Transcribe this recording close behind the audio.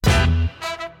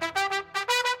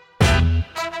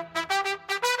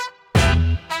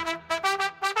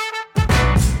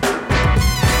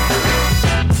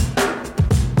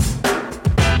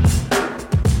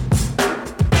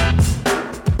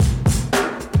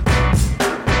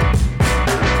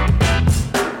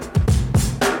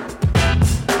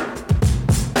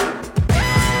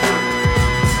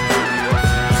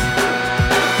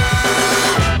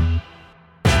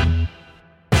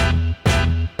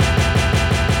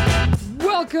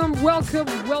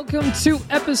Welcome to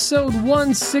episode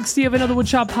 160 of Another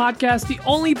Woodshop Podcast, the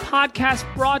only podcast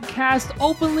broadcast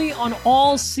openly on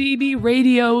all CB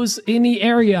radios in the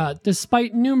area,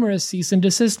 despite numerous cease and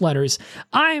desist letters.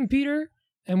 I am Peter,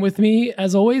 and with me,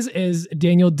 as always, is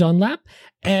Daniel Dunlap.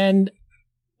 And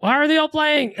why are they all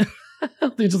playing?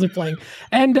 They're just playing.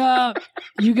 And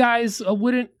you guys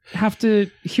wouldn't have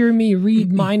to hear me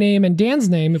read my name and Dan's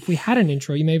name if we had an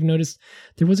intro. You may have noticed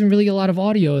there wasn't really a lot of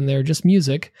audio in there, just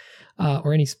music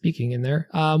or any speaking in there.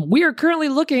 We are currently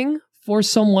looking for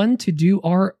someone to do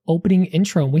our opening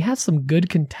intro, and we have some good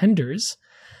contenders.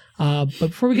 But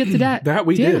before we get to that, Dan,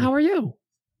 did. How are you?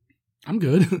 I'm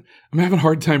good. I'm having a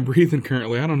hard time breathing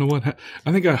currently. I don't know what.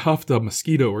 I think I huffed a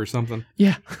mosquito or something.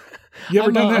 Yeah. You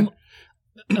ever done that?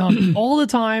 All the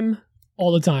time.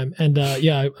 And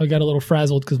yeah, I got a little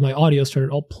frazzled because my audio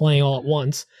started all playing all at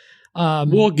once.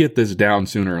 We'll get this down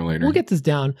sooner or later. We'll get this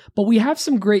down, but we have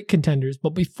some great contenders. But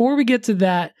before we get to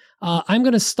that, I'm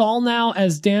going to stall now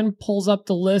as Dan pulls up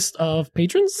the list of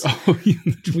patrons. Oh, we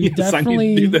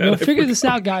we'll figure this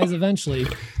out, guys, eventually.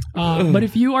 But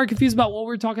if you are confused about what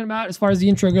we're talking about as far as the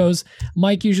intro goes,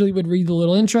 Mike usually would read the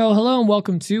little intro. Hello and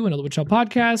welcome to Another Woodshop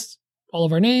Podcast. All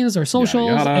of our names, our socials,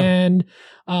 yada, yada.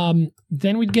 And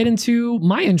then we'd get into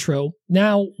my intro.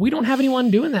 Now, we don't have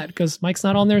anyone doing that because Mike's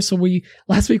not on there. So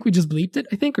last week we just bleeped it,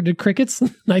 I think, or did crickets.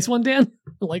 Nice one, Dan.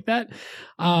 I like that.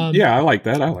 Yeah, I like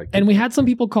that. And we had some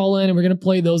people call in, and we're going to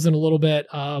play those in a little bit.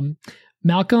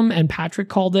 Malcolm and Patrick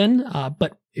called in.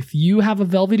 But if you have a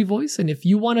velvety voice and if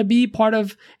you want to be part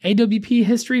of AWP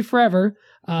history forever,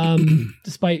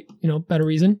 despite, better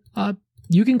reason,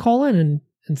 you can call in and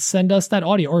send us that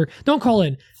audio, or don't call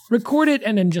in, record it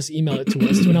and then just email it to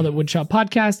us to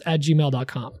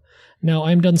anotherwoodshoppodcast@gmail.com. Now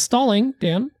I'm done stalling,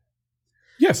 Dan.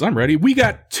 Yes, I'm ready. We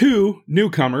got 2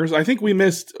 newcomers. I think we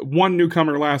missed 1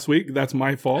 newcomer last week. That's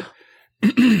my fault.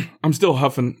 I'm still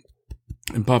huffing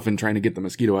and puffing trying to get the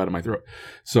mosquito out of my throat.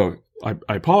 So I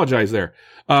apologize there.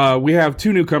 We have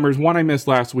 2 newcomers. One I missed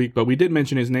last week, but we did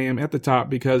mention his name at the top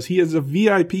because he is a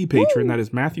VIP patron. Woo! That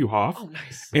is Matthew Hoff. Oh,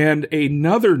 nice. And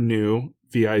another new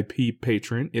VIP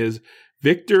patron is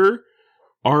Victor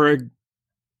Aragema.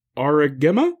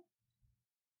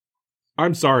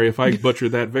 I'm sorry if I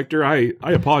butchered that, Victor. I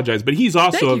apologize, but he's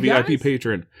also a VIP guys.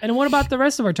 Patron. And what about the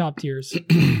rest of our top tiers?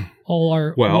 All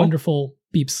our wonderful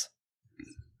beeps.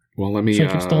 Well, let me.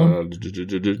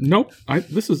 Nope.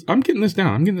 I'm getting this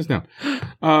down.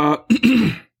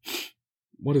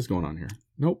 What is going on here?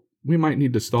 Nope. We might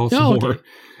need to stall some more.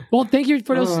 Well, thank you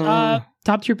for those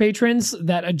top tier patrons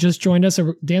that just joined us.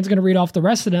 Dan's going to read off the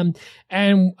rest of them.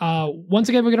 And once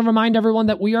again, we're going to remind everyone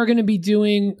that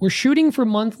we're shooting for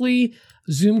monthly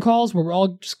Zoom calls where we're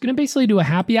all just going to basically do a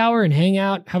happy hour and hang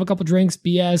out, have a couple drinks,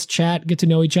 BS, chat, get to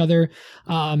know each other.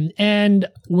 And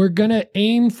we're going to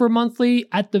aim for monthly.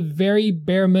 At the very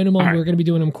bare minimum, We're going to be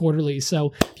doing them quarterly.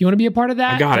 So if you want to be a part of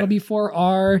that, that'll be for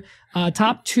our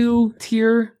top 2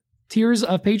 tiers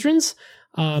of patrons.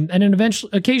 And then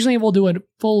occasionally we'll do a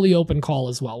fully open call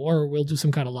as well, or we'll do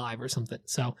some kind of live or something.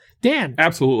 So, Dan.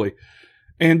 Absolutely.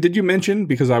 And did you mention,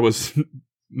 because I was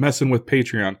messing with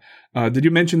Patreon, did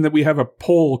you mention that we have a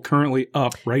poll currently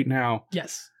up right now?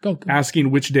 Yes. Go.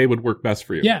 Asking which day would work best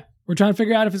for you. Yeah. We're trying to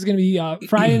figure out if it's going to be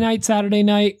Friday night, Saturday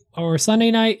night, or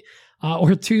Sunday night,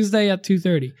 or Tuesday at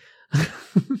 2:30.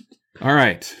 All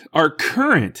right. Our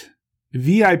current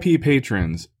VIP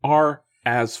patrons are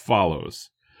as follows.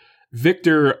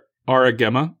 Victor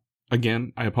Aragema.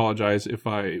 Again, I apologize if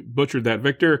I butchered that,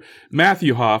 Victor.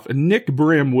 Matthew Hoff. Nick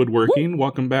Brim Woodworking. Woo!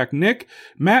 Welcome back, Nick.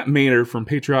 Matt Maynard from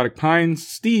Patriotic Pines.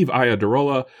 Steve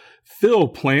Iadarola. Phil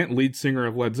Plant, lead singer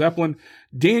of Led Zeppelin.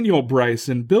 Daniel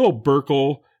Bryson. Bill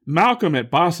Burkle. Malcolm at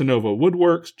Bossa Nova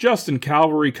Woodworks. Justin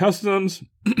Calvary Customs.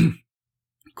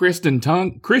 Christian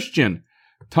Tongue.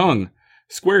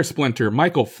 Square Splinter,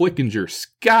 Michael Flickinger,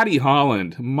 Scotty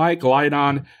Holland, Mike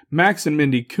Lydon, Max and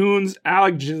Mindy Coons,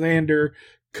 Alexander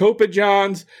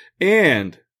Copa-Johns,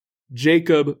 and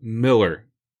Jacob Miller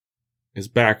is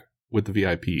back with the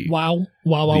VIP. Wow.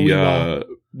 Wow.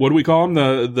 What do we call them?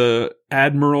 The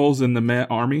admirals in the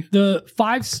army? The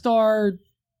 5-star.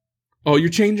 Oh, you're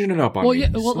changing it up on me. Yeah.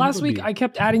 Well, last week I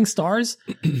kept adding stars.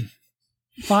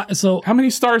 So how many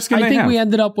stars can I have? I think we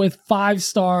ended up with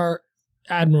 5-star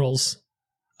admirals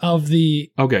of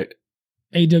the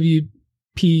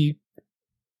AWP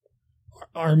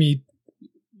Army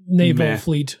Naval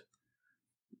Fleet.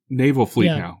 Naval Fleet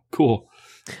now. Cool.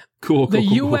 The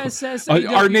USS AWP.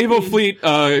 Our naval fleet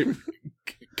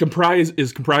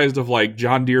comprised of like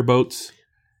John Deere boats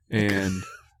and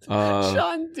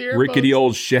John Deere rickety boats.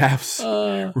 old shafts.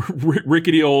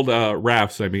 Rickety old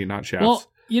rafts, I mean, not shafts. Well,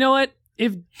 you know what?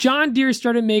 if John Deere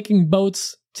started making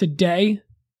boats today,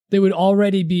 they would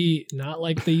already be not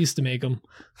like they used to make them.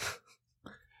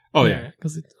 Oh yeah,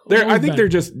 because I think they're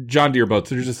just John Deere boats.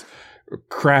 They're just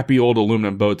crappy old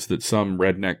aluminum boats that some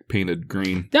redneck painted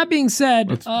green. That being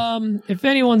said, if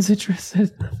anyone's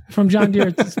interested from John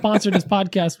Deere to sponsor this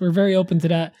podcast, we're very open to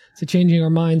that, to changing our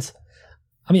minds.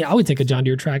 I mean, I would take a John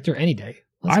Deere tractor any day.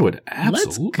 I would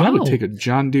absolutely. I would take a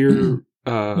John Deere.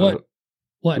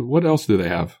 What else do they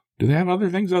have? Do they have other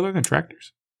things other than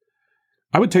tractors?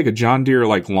 I would take a John Deere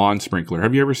like lawn sprinkler.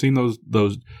 Have you ever seen those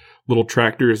little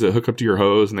tractors that hook up to your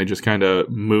hose and they just kind of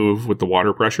move with the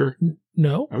water pressure?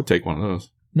 No. I would take one of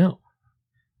those. No.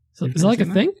 So is it like a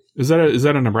thing? Is that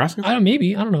a Nebraska thing?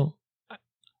 Maybe. I don't know.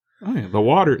 Oh yeah, the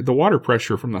water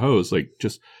pressure from the hose like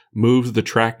just moves the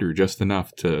tractor just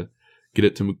enough to get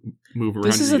it to move around.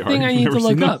 This is a thing I need to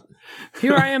look up.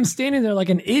 Here I am standing there like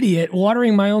an idiot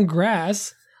watering my own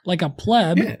grass like a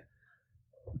pleb. Yeah.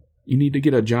 You need to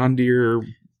get a John Deere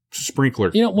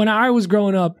sprinkler. You know, when I was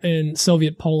growing up in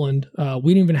Soviet Poland,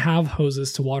 we didn't even have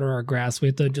hoses to water our grass. We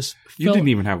had to just You didn't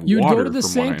even have water. You'd go to the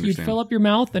sink, you'd fill up your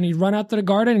mouth, and you'd run out to the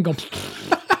garden and go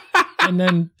and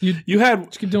then you had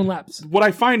just keep doing laps. What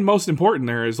I find most important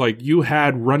there is like you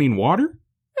had running water?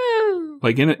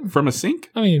 Like in it from a sink?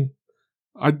 I mean,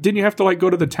 didn't you have to like go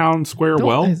to the town square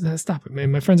well? Stop it,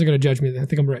 man. My friends are going to judge me. They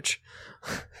think I'm rich.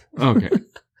 Okay.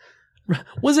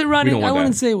 Was it running? I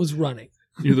wouldn't say it was running.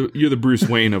 You're the Bruce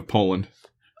Wayne of Poland.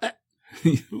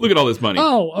 Look at all this money.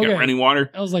 Oh, okay. You got running water.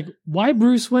 I was like, why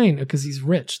Bruce Wayne? Because he's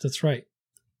rich. That's right.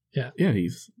 Yeah. Yeah,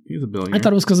 he's a billionaire. I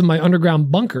thought it was because of my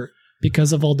underground bunker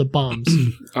because of all the bombs.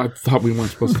 I thought we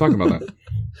weren't supposed to talk about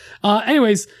that.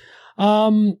 Anyways,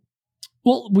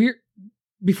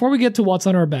 before we get to what's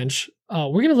on our bench,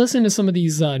 we're going to listen to some of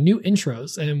these new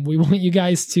intros, and we want you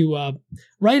guys to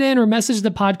write in or message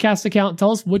the podcast account and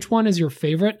tell us which one is your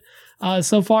favorite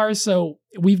so far. So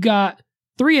we've got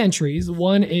 3 entries.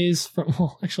 One is from,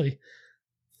 actually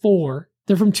 4.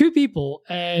 They're from 2 people,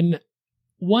 and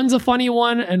one's a funny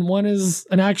one and one is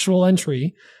an actual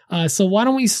entry. So why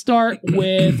don't we start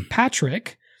with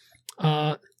Patrick?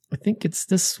 I think it's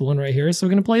this one right here. So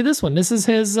we're going to play this one. This is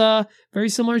his very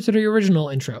similar to the original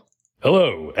intro.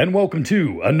 Hello, and welcome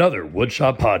to another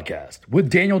Woodshop podcast with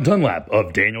Daniel Dunlap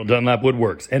of Daniel Dunlap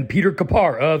Woodworks and Peter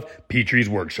Kapar of Petrie's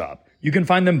Workshop. You can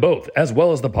find them both, as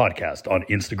well as the podcast, on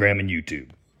Instagram and YouTube.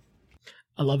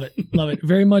 I love it. Love it.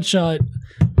 Very much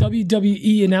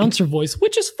WWE announcer voice,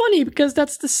 which is funny because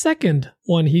that's the second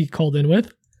one he called in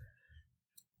with.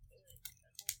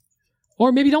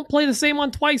 Or maybe don't play the same one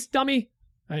twice, dummy.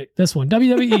 All right, this one,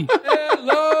 WWE.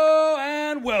 Hello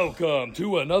and welcome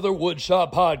to another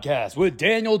Woodshop podcast with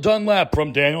Daniel Dunlap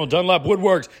from Daniel Dunlap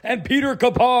Woodworks and Peter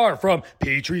Kapar from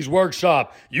Petrie's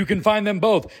Workshop. You can find them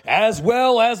both, as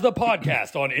well as the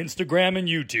podcast, on Instagram and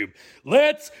YouTube.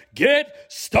 Let's get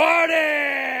started!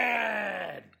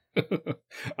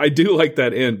 I do like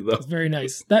that end, though. That's very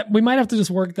nice. That we might have to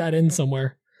just work that in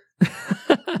somewhere.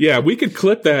 Yeah, we could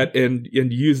clip that and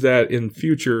use that in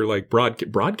future like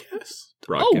broadcasts.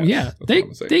 Oh yeah,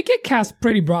 they get cast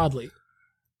pretty broadly.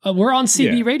 We're on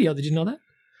CB radio. Did you know that?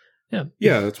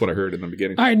 Yeah, that's what I heard in the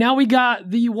beginning. All right, now we got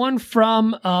the one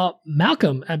from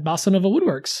Malcolm at Bossa Nova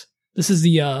Woodworks. This is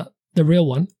the real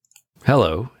one.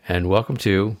 Hello, and welcome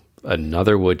to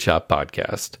another Woodshop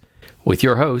podcast with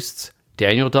your hosts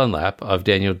Daniel Dunlap of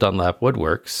Daniel Dunlap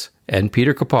Woodworks and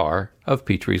Peter Kapar of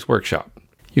Petrie's Workshop.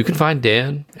 You can find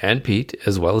Dan and Pete,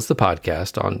 as well as the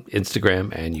podcast, on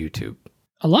Instagram and YouTube.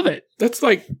 I love it. That's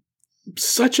like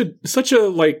such a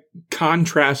like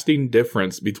contrasting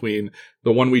difference between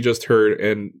the one we just heard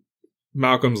and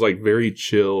Malcolm's like very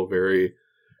chill, very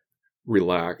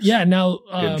relaxed. Yeah, now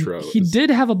intro. He did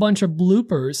have a bunch of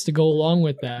bloopers to go along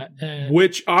with that,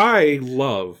 which I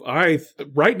love.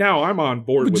 Right now I'm on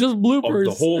board with just bloopers.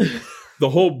 The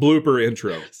whole blooper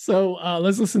intro. So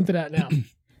let's listen to that now.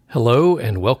 Hello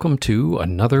and welcome to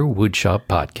another Woodshop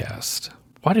podcast.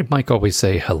 Why did Mike always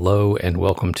say hello and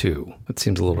welcome to? That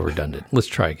seems a little redundant. Let's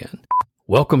try again.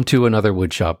 Welcome to another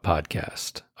Woodshop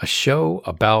podcast, a show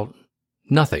about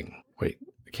nothing. Wait,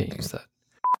 I can't use that.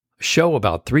 A show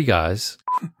about 3 guys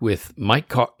with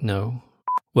Mike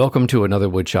Welcome to another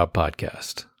Woodshop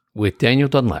podcast with Daniel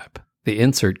Dunlap, the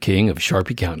insert king of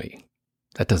Sharpie County.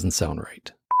 That doesn't sound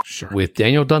right. Sure. With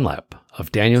Daniel Dunlap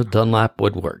of Daniel Dunlap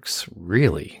Woodworks.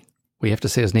 Really? We have to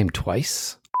say his name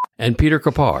twice? And Peter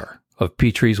Kapar of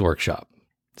Petrie's Workshop.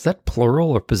 Is that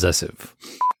plural or possessive?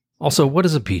 Also, what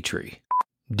is a Petrie?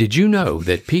 Did you know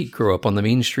that Pete grew up on the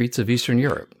mean streets of Eastern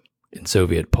Europe? In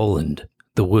Soviet Poland,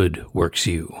 the wood works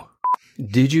you.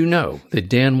 Did you know that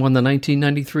Dan won the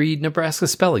 1993 Nebraska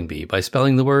Spelling Bee by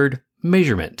spelling the word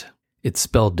measurement? It's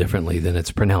spelled differently than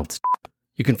it's pronounced.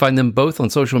 You can find them both on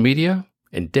social media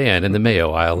and Dan in the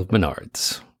Mayo aisle of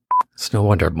Menards. It's no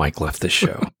wonder Mike left this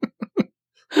show.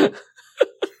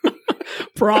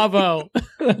 Bravo.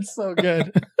 That's so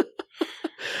good.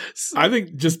 I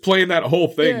think just playing that whole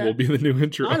thing will be the new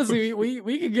intro. Honestly,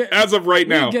 we could get, as of right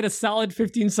now, get a solid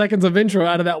 15 seconds of intro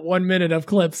out of that 1 minute of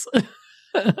clips.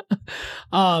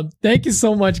 Thank you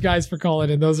so much, guys, for calling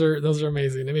in. Those are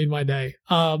amazing. It made my day.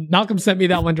 Malcolm sent me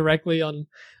that one directly on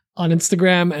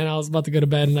Instagram, and I was about to go to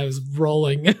bed and I was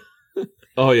rolling.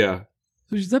 Oh yeah.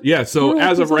 Yeah, so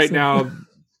as of right now,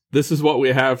 this is what we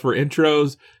have for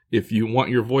intros. If you want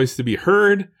your voice to be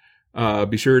heard,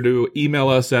 be sure to email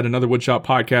us at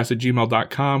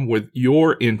anotherwoodshoppodcast@gmail.com with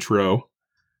your intro.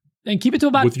 And keep it to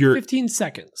about 15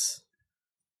 seconds.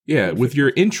 Yeah, with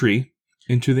your entry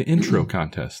into the intro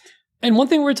contest. And one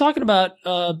thing we were talking about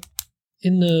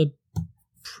in the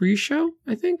pre-show,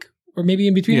 I think, or maybe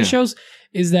in between the shows,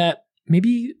 is that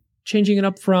maybe changing it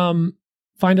up from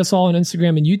find us all on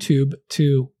Instagram and YouTube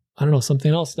to, I don't know,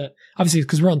 something else that, obviously,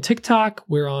 because we're on TikTok,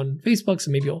 we're on Facebook,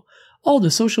 so maybe all the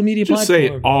social media platforms.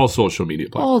 Just say all social media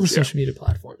platforms. All the social media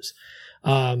platforms.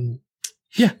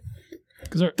 Yeah.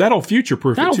 That'll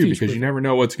future-proof it, too, because you never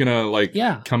know what's going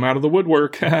to, come out of the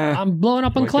woodwork. I'm blowing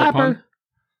up on Clapper.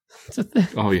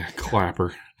 Oh, yeah,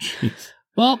 Clapper. Jeez.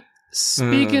 Well,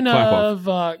 speaking of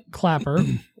Clapper.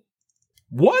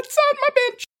 What's on my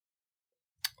bench?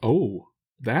 Oh,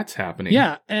 that's happening.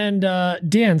 Yeah, and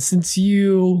Dan, since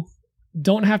you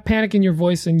don't have panic in your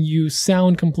voice and you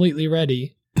sound completely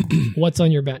ready, what's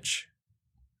on your bench?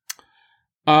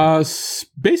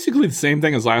 Basically the same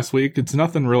thing as last week. It's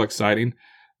nothing real exciting.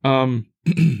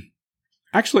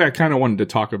 Actually, I kind of wanted to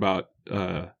talk about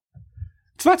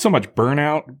it's not so much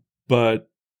burnout, but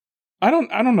I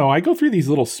don't know. I go through these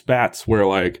little spats where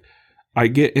I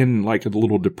get in a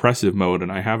little depressive mode,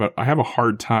 and I have a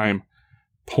hard time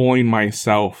pulling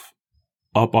myself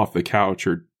up off the couch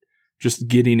or just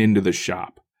getting into the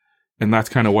shop. And that's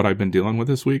kind of what I've been dealing with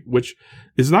this week, which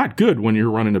is not good when you're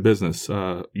running a business.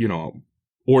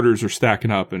 Orders are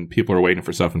stacking up and people are waiting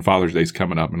for stuff, and Father's Day's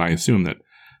coming up. And I assume that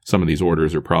some of these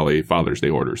orders are probably Father's Day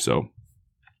orders. So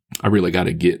I really got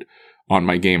to get on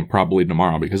my game probably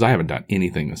tomorrow because I haven't done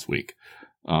anything this week.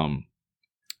 And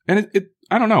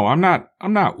I don't know.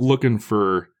 I'm not looking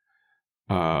for,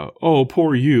 oh,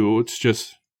 poor you. It's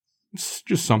just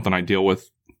something I deal with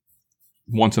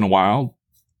once in a while.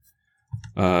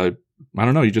 I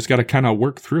don't know. You just got to kind of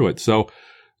work through it. So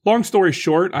long story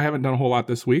short, I haven't done a whole lot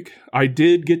this week. I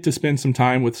did get to spend some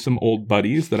time with some old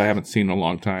buddies that I haven't seen in a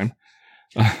long time.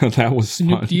 That was fun.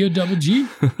 Snoop D-O-double-G?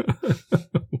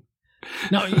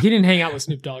 No, he didn't hang out with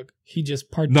Snoop Dogg. He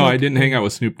just partook. No, I didn't hang out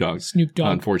with Snoop Dogg. Snoop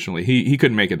Dogg. Unfortunately. He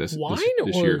couldn't make it this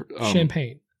year.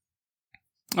 Champagne?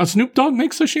 Snoop Dogg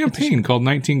makes a champagne called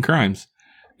 19 Crimes.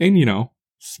 And,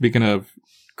 speaking of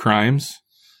crimes,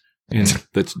 and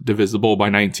that's divisible by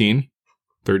 19,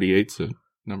 38's a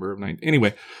number of 9.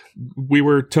 Anyway, we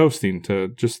were toasting to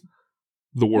just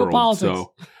the world.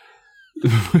 So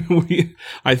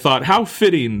I thought, how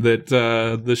fitting that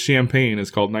the champagne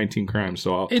is called 19 Crimes.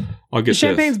 So I'll get the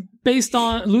champagne's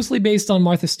loosely based on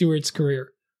Martha Stewart's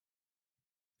career.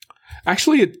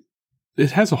 Actually,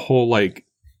 it has a whole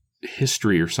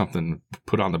history or something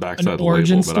put on the backside of the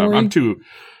origin label, but story?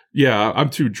 I'm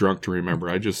too drunk to remember.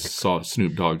 I just saw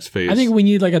Snoop Dogg's face. I think we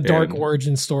need a dark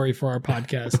origin story for our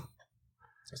podcast.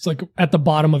 It's at the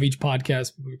bottom of each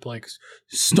podcast, we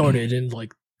started in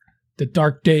the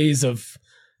dark days of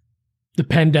the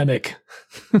pandemic.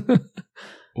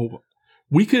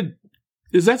 We could.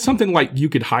 Is that something you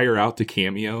could hire out to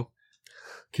Cameo?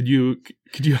 Could you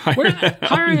hire? We're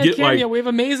hiring a Cameo. We have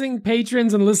amazing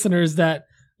patrons and listeners that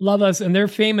love us, and they're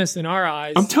famous in our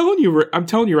eyes. I'm telling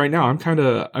you right now. I'm kind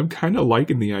of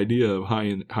liking the idea of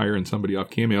hiring somebody off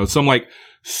Cameo. Some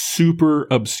super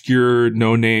obscure,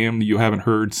 no name that you haven't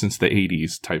heard since the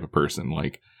 80s type of person.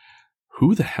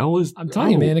 Who the hell is? I'm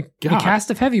telling you, man. The cast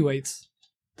of Heavyweights,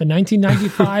 the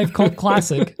 1995 cult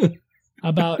classic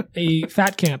about a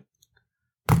fat camp.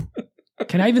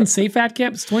 Can I even say fat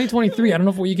camp? It's 2023. I don't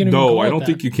know if you can. No, I don't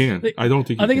think you can. I don't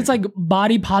think. I think it's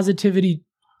body positivity.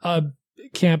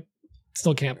 Camp,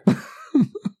 still camp.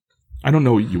 I don't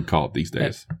know what you would call it these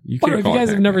days. If you guys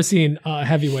have never seen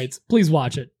Heavyweights, please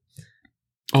watch it.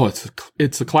 Oh,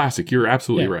 it's a classic. You're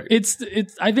absolutely right. It's.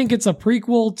 I think it's a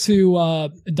prequel to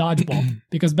Dodgeball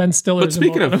because Ben Stiller. But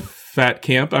speaking of fat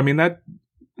camp, I mean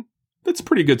that's a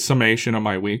pretty good summation of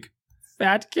my week.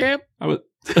 Fat camp. I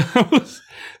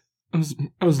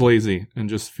was lazy and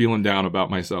just feeling down about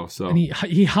myself. So and he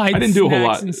hides. I didn't do a whole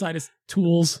lot inside his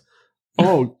tools.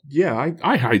 Oh, yeah,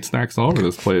 I hide snacks all over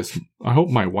this place. I hope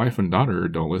my wife and daughter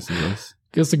don't listen to this.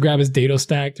 Goes to grab his Dado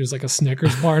stack. There's like a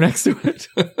Snickers bar next to it.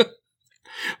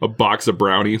 A box of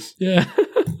brownies. Yeah.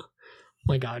 Oh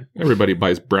my God. Everybody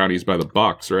buys brownies by the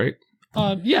box, right?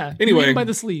 Yeah. Anyway. By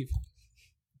the sleeve.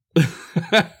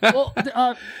 Well,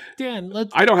 Dan,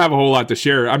 I don't have a whole lot to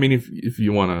share. I mean, if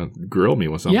you want to grill me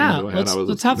with something, yeah, go ahead.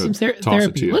 let's have some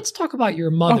therapy. Let's talk about your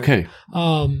mother. Okay.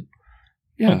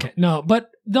 Yeah. Okay. No, but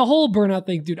the whole burnout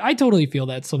thing, dude, I totally feel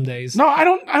that some days. No, I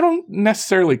don't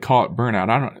necessarily call it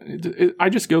burnout. I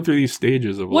just go through these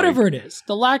stages of whatever it is.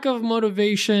 The lack of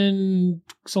motivation,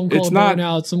 some call it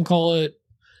burnout, some call it,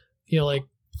 like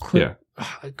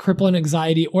crippling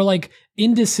anxiety or like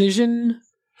indecision.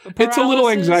 It's a little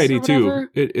anxiety too.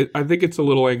 I think it's a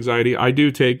little anxiety. I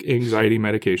do take anxiety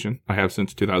medication. I have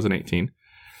since 2018.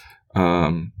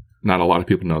 Not a lot of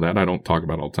people know that. I don't talk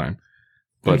about it all the time.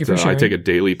 But I take a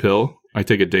daily pill. And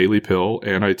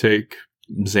I take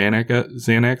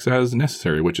Xanax as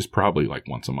necessary, which is probably like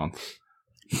once a month.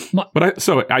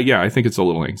 I think it's a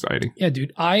little anxiety. Yeah,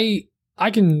 dude. I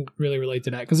can really relate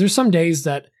to that because there's some days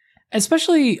that,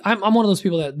 especially, I'm one of those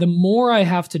people that the more I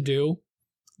have to do,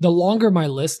 the longer my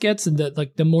list gets, and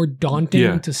the more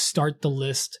daunting to start the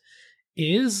list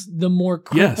is, the more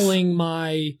crippling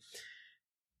my.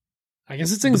 I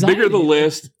guess it's anxiety. The bigger the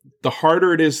list, the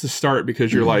harder it is to start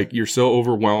because you're so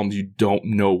overwhelmed you don't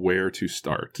know where to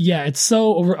start. Yeah, it's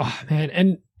so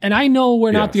man. And I know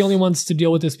we're not the only ones to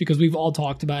deal with this because we've all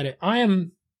talked about it.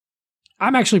 I'm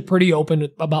actually pretty open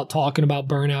about talking about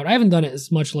burnout. I haven't done it as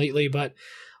much lately, but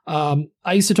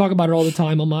I used to talk about it all the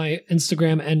time on my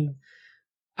Instagram, and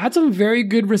I had some very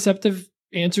good receptive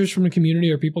answers from the community,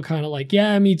 or people kind of like,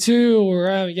 yeah, me too,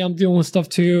 or yeah, I'm dealing with stuff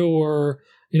too, or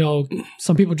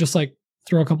some people just like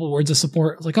throw a couple of words of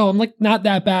support. It's like, oh, I'm like not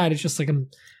that bad. It's just like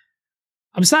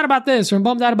I'm sad about this, or I'm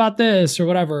bummed out about this, or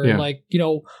whatever. Yeah. Like,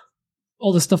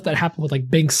 all the stuff that happened with like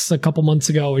Binks a couple months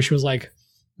ago, where she was like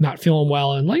not feeling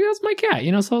well, and like, that's my cat,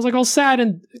 so I was like all sad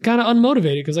and kind of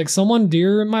unmotivated because like someone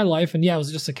dear in my life, and yeah, it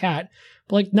was just a cat,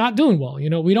 but like not doing well.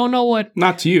 We don't know what.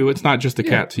 Not to you. It's not just a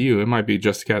cat to you. It might be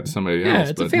just a cat to somebody else. Yeah,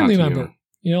 it's a family member.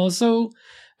 So.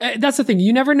 That's the thing.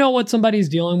 You never know what somebody's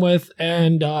dealing with.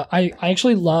 And I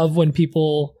actually love when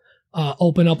people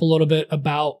open up a little bit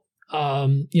about,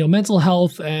 mental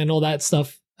health and all that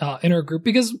stuff in our group.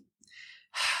 Because,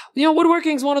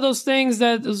 woodworking is one of those things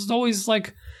that is always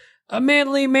like a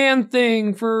manly man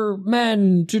thing for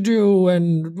men to do.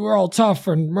 And we're all tough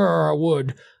and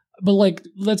wood. But like,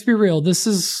 let's be real. This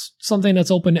is something that's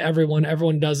open to everyone.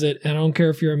 Everyone does it. And I don't care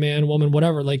if you're a man, woman,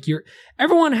 whatever. Like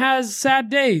everyone has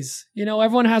sad days.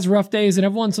 Everyone has rough days, and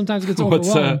everyone sometimes gets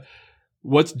overwhelmed.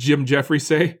 What's Jim Jeffries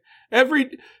say?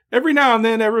 Every now and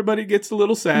then, everybody gets a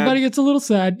little sad. Everybody gets a little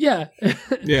sad. Yeah.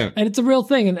 Yeah. And it's a real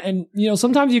thing. And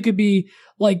sometimes you could be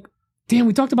like, damn,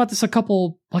 we talked about this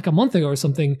a month ago or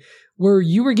something, where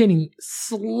you were getting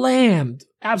slammed,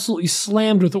 absolutely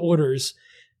slammed with orders.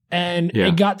 And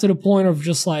it got to the point of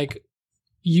just like,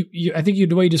 I think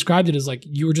the way you described it is like,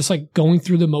 you were just like going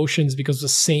through the motions because the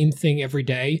same thing every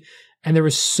day. And there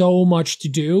was so much to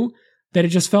do that it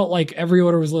just felt like every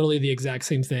order was literally the exact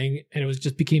same thing. And it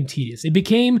just became tedious. It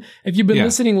became, if you've been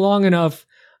listening long enough,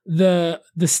 the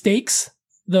stakes,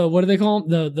 what do they call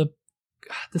them?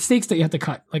 The stakes that you have to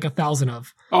cut, like 1,000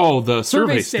 of. Oh, the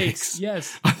survey stakes.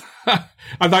 Yes.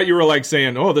 I thought you were like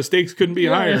saying, oh, the stakes couldn't be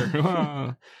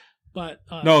higher. But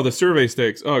no, the survey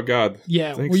stakes. Oh God.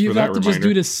 Yeah, where you have to just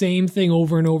do the same thing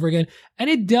over and over again, and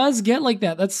it does get like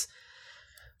that. That's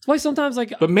why sometimes,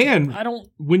 like, but man, I don't.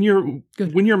 When you're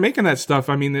making that stuff,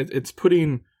 I mean, it's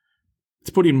putting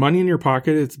money in your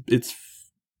pocket. It's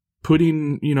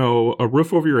putting a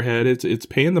roof over your head. It's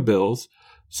paying the bills.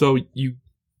 So you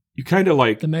kind of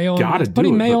like the mayo. Gotta do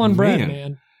putting it, mayo on bread,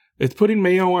 man. It's putting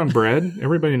mayo on bread.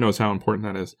 Everybody knows how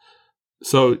important that is.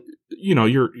 So.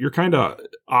 You're kind of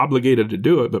obligated to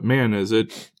do it, but man,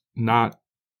 it's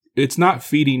not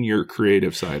feeding your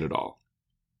creative side at all,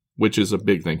 which is a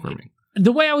big thing for me.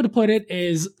 The way I would put it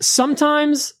is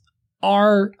sometimes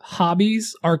our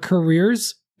hobbies, our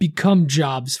careers become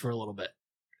jobs for a little bit.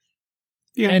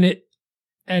 Yeah.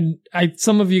 And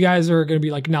some of you guys are going to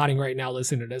be like nodding right now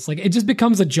listening to this. Like, it just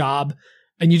becomes a job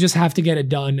and you just have to get it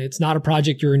done. It's not a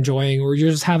project you're enjoying or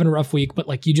you're just having a rough week, but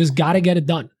like, you just got to get it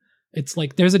done. It's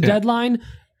like there's a deadline.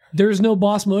 There's no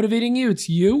boss motivating you. It's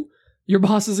you, your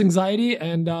boss's anxiety,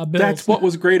 and bills. That's what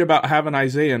was great about having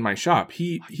Isaiah in my shop.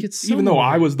 He even though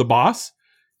I was the boss,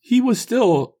 he was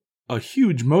still a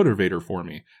huge motivator for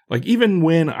me. Like, even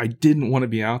when I didn't want to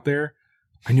be out there,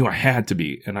 I knew I had to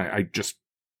be, and I just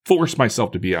forced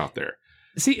myself to be out there.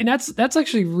 See, and that's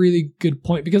actually a really good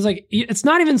point, because like it's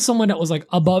not even someone that was like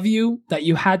above you that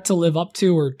you had to live up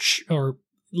to or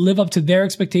live up to their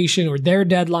expectation or their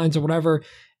deadlines or whatever.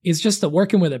 It's just that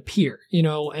working with a peer,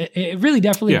 it really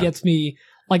definitely gets me.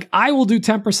 Like, I will do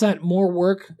 10% more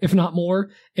work, if not more,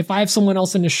 if I have someone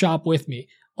else in the shop with me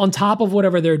on top of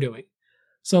whatever they're doing.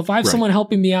 So if I have someone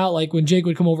helping me out, like when Jake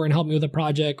would come over and help me with a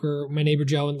project, or my neighbor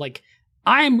Joe, and like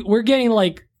we're getting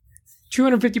like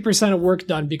 250% of work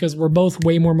done because we're both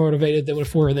way more motivated than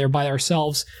if we were there by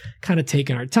ourselves, kind of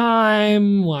taking our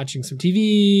time, watching some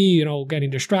TV, getting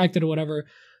distracted or whatever.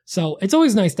 So it's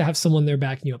always nice to have someone there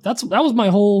backing you up. That was my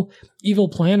whole evil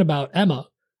plan about Emma,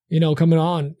 coming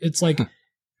on. It's like,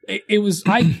 it was,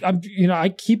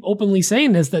 I keep openly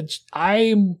saying this, that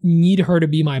I need her to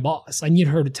be my boss. I need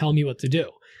her to tell me what to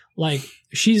do. Like,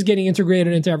 she's getting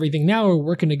integrated into everything now. We're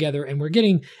working together, and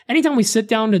anytime we sit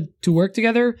down to work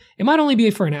together, it might only be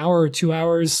for an hour or 2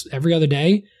 hours every other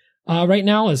day. Right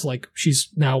now, as like, she's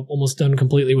now almost done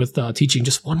completely with teaching,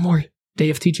 just one more day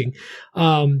of teaching.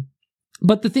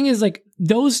 But the thing is, like,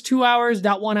 those 2 hours,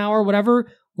 that 1 hour,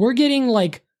 whatever, we're getting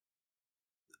like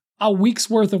a week's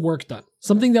worth of work done.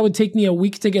 Something that would take me a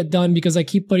week to get done because I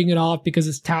keep putting it off because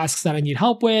it's tasks that I need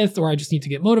help with, or I just need to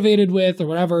get motivated with, or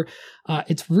whatever.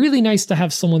 It's really nice to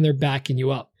have someone there backing you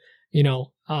up.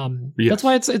 That's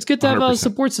why it's good to have 100%. A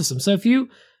support system. So if you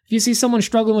see someone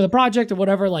struggling with a project or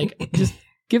whatever, like, just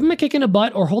give them a kick in the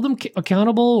butt, or hold them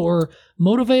accountable, or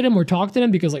motivate them, or talk to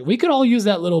them, because like we could all use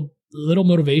that little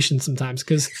motivation sometimes,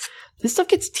 because this stuff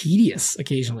gets tedious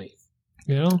occasionally.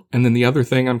 And then the other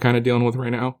thing I'm kind of dealing with right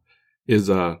now is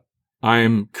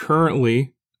I'm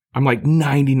like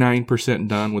 99%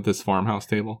 done with this farmhouse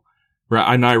table.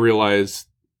 Right, and I realize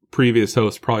previous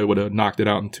hosts probably would have knocked it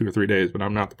out in 2 or 3 days, but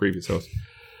I'm not the previous host.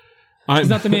 He's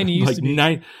not the man he used to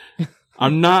be.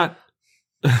 I'm not.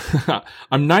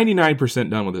 I'm 99%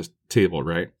 done with this table,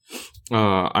 right?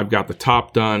 I've got the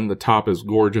top done. The top is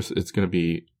gorgeous. It's going to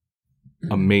be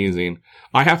amazing.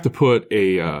 I have to put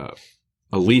a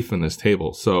leaf in this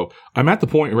table. So I'm at the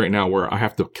point right now where I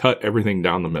have to cut everything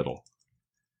down the middle.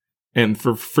 And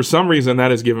for some reason,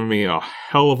 that has given me a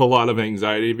hell of a lot of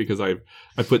anxiety, because I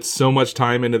put so much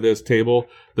time into this table,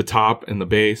 the top and the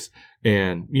base,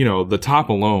 and the top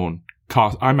alone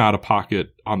I'm out of pocket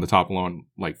on the top alone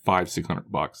like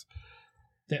 $500-$600.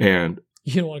 And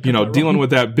dealing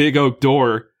with that big oak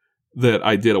door that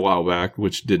I did a while back,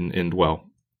 which didn't end well.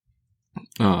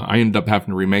 I ended up having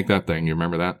to remake that thing. You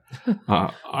remember that?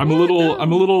 I'm a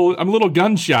little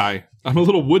gun shy. I'm a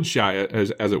little wood shy,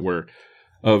 as it were,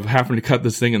 of having to cut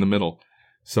this thing in the middle.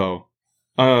 So,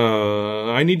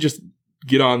 I need to just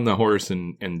get on the horse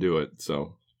and do it.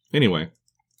 So, anyway,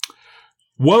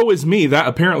 woe is me.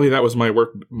 That was my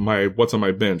work. What's on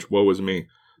my bench. Woe is me.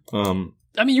 I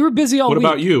mean, you were busy all week. What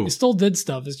about you? You still did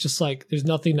stuff. It's just like there's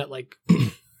nothing that like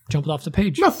jumped off the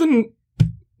page.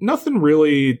 Nothing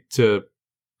really to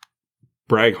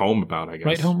brag home about, I guess.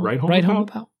 Write home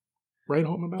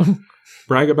about?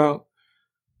 Brag about?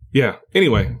 Yeah.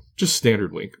 Anyway, just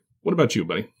standard week. What about you,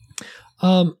 buddy?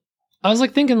 I was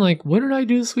like thinking, like, what did I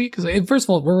do this week? Because first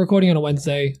of all, we're recording on a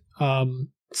Wednesday. I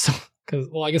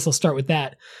guess I'll start with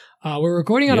that. We're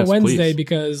recording on a Wednesday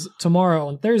because tomorrow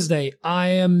on Thursday,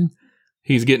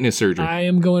 he's getting his surgery. I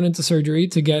am going into surgery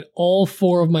to get all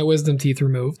 4 of my wisdom teeth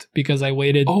removed because I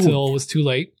waited till it was too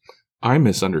late. I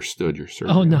misunderstood your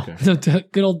surgery. Oh, no. Okay.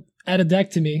 Good old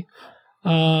addictomy.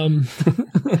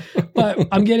 But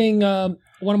I'm getting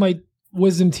one of my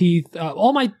wisdom teeth.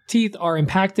 All my teeth are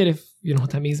impacted, if you know what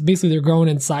that means. Basically, they're growing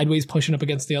in sideways, pushing up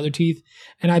against the other teeth.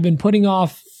 And I've been putting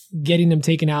off getting them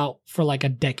taken out for like a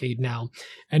decade now.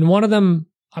 And one of them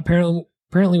apparently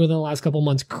within the last couple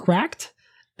months cracked.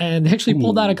 And they actually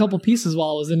pulled out a couple pieces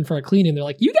while I was in for a cleaning. They're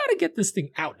like, you got to get this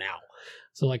thing out now.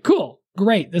 So like, cool,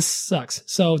 great, this sucks.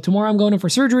 So tomorrow I'm going in for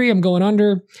surgery. I'm going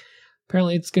under.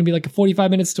 Apparently it's going to be like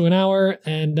 45 minutes to an hour.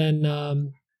 And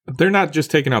then... they're not just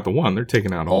taking out the one. They're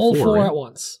taking out all 4 right? at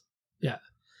once. Yeah.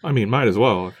 I mean, might as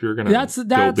well if you're going to That's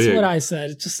go big. what I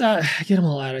said. Just get them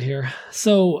all out of here.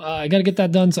 So I got to get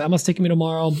that done. So Emma's taking me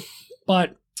tomorrow.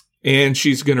 And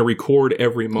she's going to record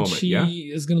every moment,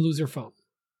 she is going to lose her phone.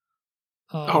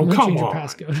 Come on. Her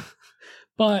passcode.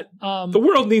 But the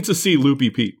world needs to see Loopy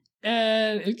Pete.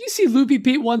 And if you see Loopy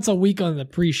Pete once a week on the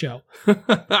pre-show.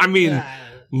 I mean,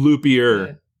 loopier.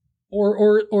 Yeah.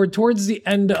 Or towards the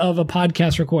end of a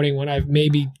podcast recording when I've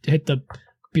maybe hit the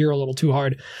beer a little too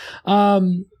hard.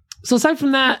 So aside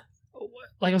from that,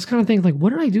 like I was kind of thinking, like, what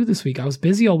did I do this week? I was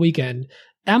busy all weekend.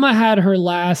 Emma had her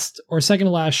second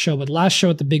to last show, but last show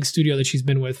at the big studio that she's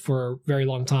been with for a very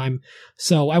long time.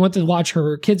 So I went to watch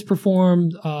her kids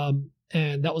perform,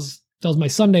 and that was that was my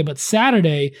Sunday. But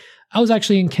Saturday, I was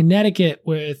actually in Connecticut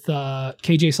with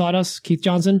KJ Sawdust, Keith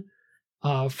Johnson,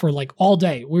 for like all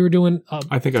day. We were doing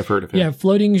I think I've heard of him. Yeah,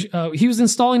 floating. He was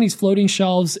installing these floating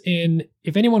shelves in.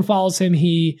 If anyone follows him,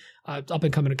 he up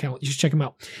and coming account. You should check him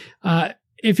out.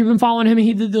 If you've been following him,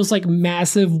 he did those like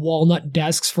massive walnut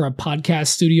desks for a podcast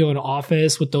studio and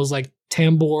office with those like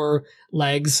tambour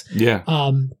legs.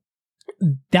 Yeah.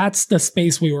 That's the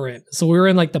space we were in. So we were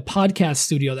in like the podcast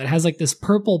studio that has like this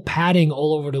purple padding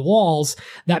all over the walls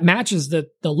that matches the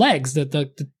legs,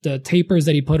 the tapers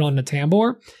that he put on the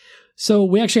tambour. So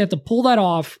we actually had to pull that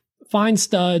off, find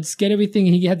studs, get everything.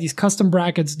 He had these custom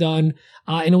brackets done,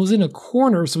 and it was in a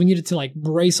corner, so we needed to like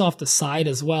brace off the side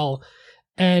as well.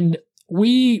 And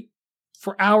we,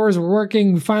 for hours, were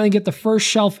working. We finally get the first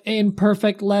shelf in,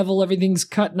 perfect level, everything's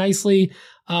cut nicely.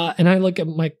 And I look at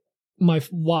my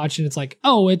watch and it's like,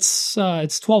 oh, it's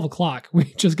 12 o'clock. We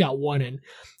just got one in.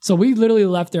 So we literally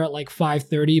left there at like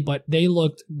 5:30, but they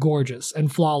looked gorgeous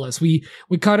and flawless. We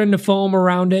cut in the foam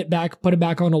around it, put it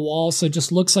back on the wall. So it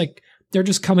just looks like they're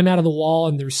just coming out of the wall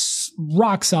and they're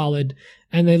rock solid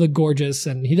and they look gorgeous.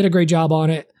 And he did a great job on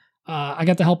it. I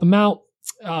got to help him out.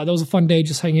 That was a fun day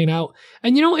just hanging out.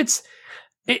 And you know,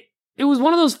 it was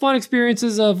one of those fun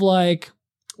experiences of like,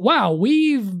 wow,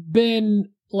 we've been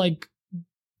like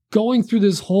going through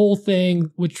this whole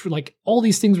thing, which like all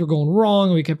these things were going wrong.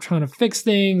 And we kept trying to fix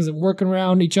things and working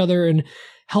around each other and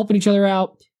helping each other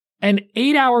out. And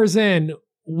 8 hours in,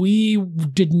 we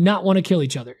did not want to kill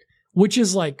each other, which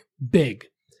is like big.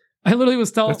 I literally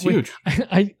was telling, that's huge.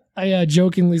 I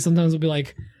jokingly sometimes will be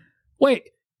like, wait,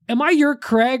 am I your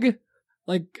Craig?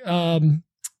 Like,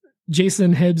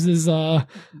 Jason Hibbs is,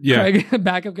 Craig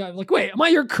backup guy. I'm like, wait, am I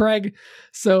your Craig?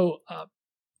 So,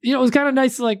 you know, it was kind of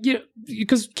nice to like, you know,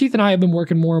 because Keith and I have been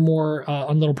working more and more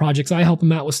on little projects. I help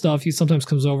him out with stuff. He sometimes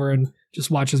comes over and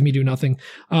just watches me do nothing.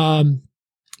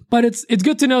 But it's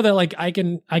good to know that like I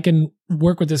can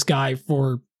work with this guy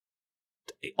for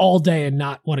all day and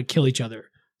not want to kill each other.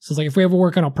 So it's like if we ever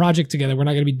work on a project together, we're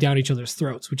not going to be down each other's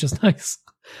throats, which is nice.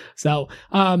 So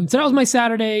that was my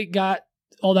Saturday. Got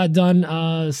all that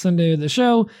done. Sunday of the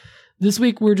show. This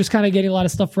week, we're just kind of getting a lot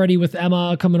of stuff ready with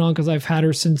Emma coming on because I've had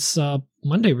her since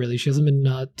Monday, really. She hasn't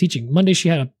been teaching. Monday, she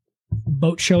had a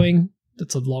boat showing.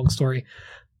 That's a long story.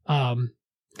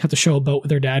 Have to show a boat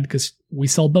with her dad because we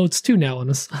sell boats too now on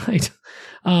the site.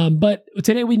 But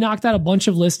today, we knocked out a bunch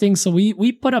of listings. So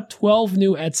we put up 12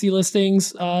 new Etsy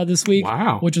listings this week,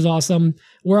 wow, which is awesome.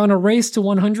 We're on a race to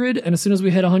 100. And as soon as we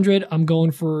hit 100, I'm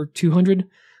going for 200.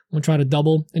 I'm going to try to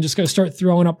double and just going to start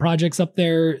throwing up projects up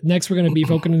there. Next, we're going to be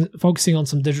focusing on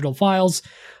some digital files.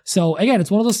 So again, it's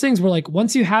one of those things where like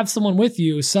once you have someone with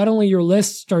you, suddenly your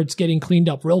list starts getting cleaned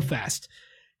up real fast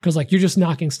because like you're just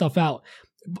knocking stuff out.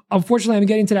 Unfortunately, I'm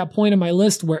getting to that point in my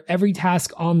list where every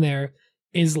task on there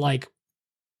is like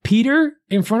Peter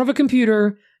in front of a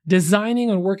computer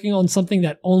designing and working on something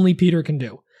that only Peter can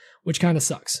do, which kind of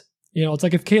sucks. You know, it's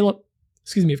like if Kayla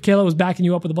was backing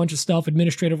you up with a bunch of stuff,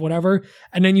 administrative, whatever,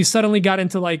 and then you suddenly got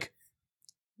into like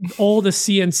all the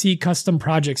CNC custom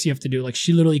projects you have to do, like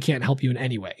she literally can't help you in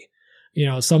any way, you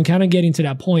know? So I'm kind of getting to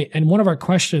that point. And one of our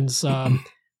questions, I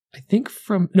think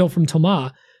from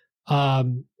Thomas,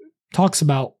 talks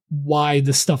about why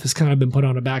this stuff has kind of been put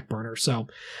on a back burner. So,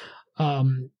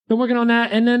 been working on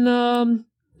that. And then, and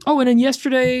then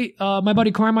yesterday, my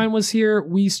buddy Carmine was here.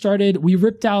 We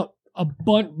ripped out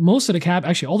most of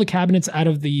all the cabinets out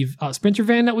of the Sprinter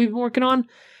van that we've been working on.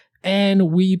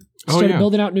 And we started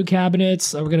building out new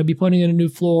cabinets. We're going to be putting in a new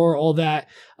floor, all that,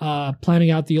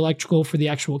 planning out the electrical for the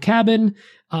actual cabin.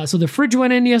 So the fridge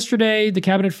went in yesterday, the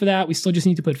cabinet for that. We still just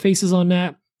need to put faces on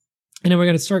that. And then we're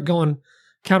going to start going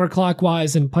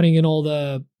counterclockwise and putting in all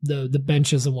the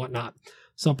benches and whatnot.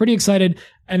 So I'm pretty excited.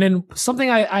 And then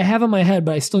something I have in my head,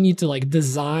 but I still need to like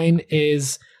design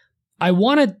is I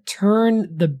want to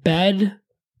turn the bed,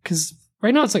 because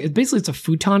right now it's a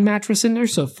futon mattress in there,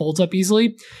 so it folds up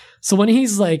easily. So when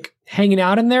he's like hanging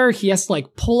out in there, he has to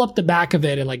like pull up the back of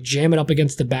it and like jam it up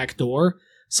against the back door.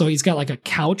 So he's got like a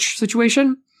couch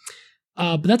situation.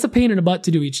 But that's a pain in the butt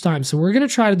to do each time. So we're going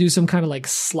to try to do some kind of like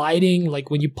sliding, like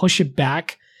when you push it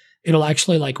back, it'll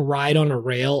actually like ride on a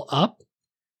rail up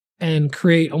and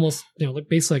create almost, like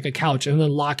basically like a couch and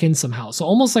then lock in somehow. So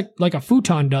almost like a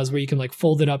futon does, where you can like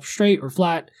fold it up straight or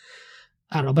flat.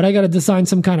 I don't know, but I got to design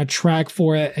some kind of track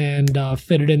for it and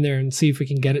fit it in there and see if we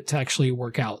can get it to actually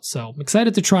work out. So I'm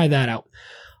excited to try that out.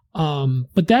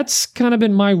 But that's kind of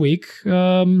been my week.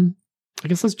 I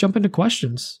guess let's jump into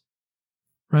questions,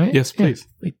 right? Yes, please.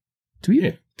 Yeah. Wait,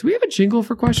 do we have a jingle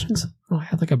for questions? Oh, I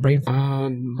had like a brain. I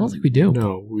don't think we do.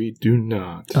 No, we do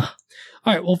not. All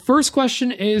right. Well, first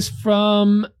question is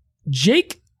from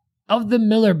Jake of the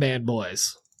Miller Band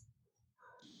Boys.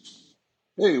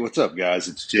 Hey, what's up, guys?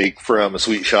 It's Jake from A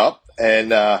Sweet Shop,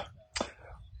 and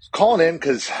calling in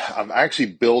because I'm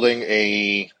actually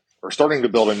starting to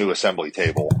build a new assembly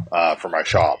table for my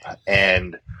shop,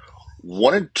 and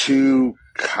wanted to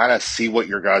kind of see what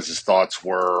your guys' thoughts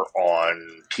were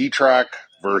on T-Track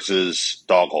versus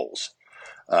dog holes.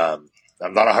 I'm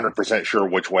not 100% sure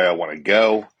which way I want to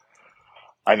go.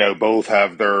 I know both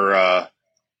have their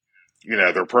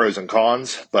their pros and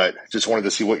cons, but just wanted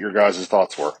to see what your guys'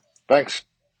 thoughts were. Thanks.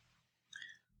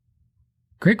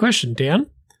 Great question, Dan.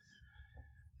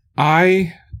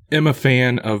 I am a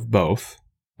fan of both.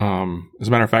 As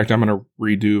a matter of fact, I'm going to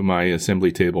redo my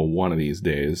assembly table one of these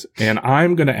days, and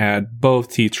I'm going to add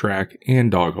both T-Track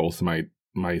and dog holes to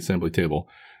my assembly table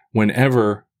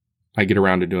whenever I get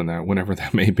around to doing that, whenever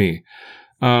that may be.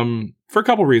 For a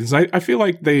couple reasons. I feel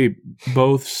like they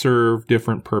both serve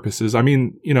different purposes. I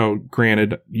mean,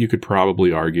 granted, you could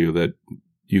probably argue that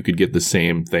you could get the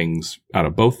same things out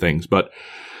of both things, but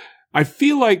I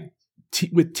feel like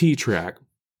with T-Track,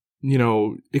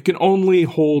 it can only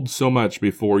hold so much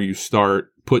before you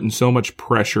start putting so much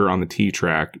pressure on the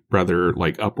T-Track, whether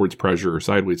like upwards pressure or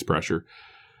sideways pressure,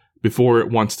 before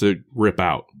it wants to rip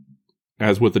out.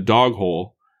 As with the dog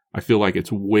hole, I feel like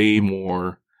it's way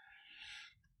more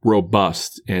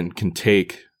robust and can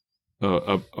take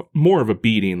a more of a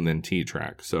beating than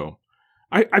T-Track. So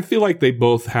I feel like they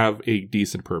both have a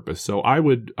decent purpose. So I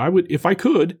would, if I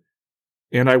could,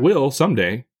 and I will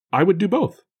someday, I would do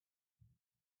both.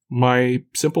 My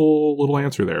simple little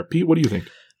answer there. Pete, what do you think?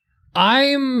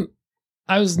 I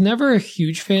was never a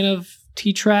huge fan of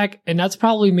T-Track, and that's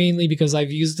probably mainly because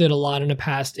I've used it a lot in the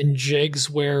past in jigs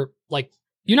where, like,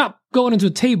 you're not going into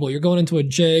a table, you're going into a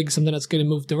jig, something that's going to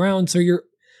move around, so you're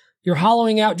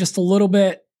hollowing out just a little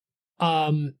bit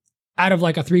out of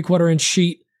like a 3/4 inch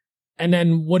sheet, and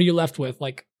then what are you left with?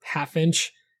 Like 1/2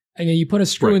 inch, and then you put a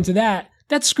screw into that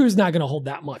screw's not going to hold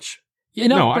that much.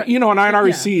 And I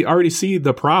already see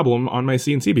the problem on my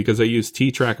CNC because I use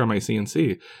T-Track on my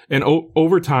CNC,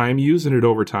 and using it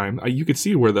over time, you could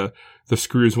see where the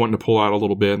screws wanting to pull out a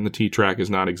little bit, and the T-Track is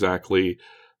not exactly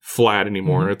flat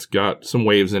anymore. Mm-hmm. It's got some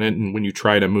waves in it, and when you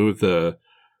try to move the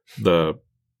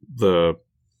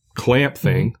clamp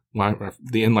thing,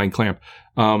 the inline clamp,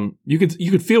 you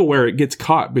could feel where it gets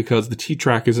caught because the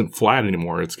T-Track isn't flat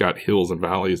anymore. It's got hills and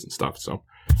valleys and stuff. So.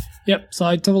 Yep. So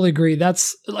I totally agree.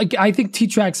 That's like, I think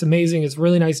T-Track's amazing. It's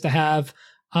really nice to have.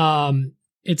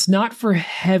 It's not for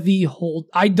heavy hold.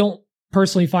 I don't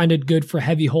personally find it good for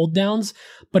heavy hold downs,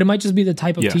 but it might just be the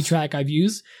type of T-Track I've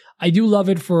used. I do love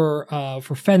it for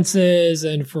fences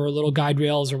and for little guide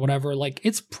rails or whatever. Like,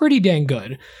 it's pretty dang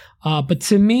good. But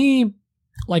to me,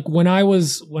 like when I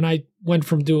went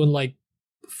from doing like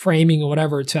framing or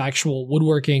whatever to actual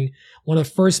woodworking, one of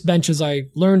the first benches I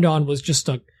learned on was just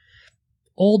a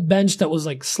old bench that was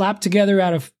like slapped together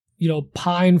out of,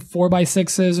 pine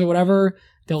 4x6s or whatever.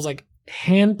 That was like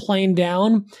hand planed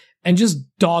down and just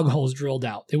dog holes drilled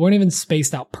out. They weren't even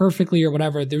spaced out perfectly or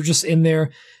whatever. They were just in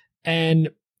there. And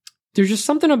there's just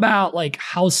something about like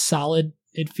how solid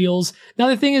it feels. Now,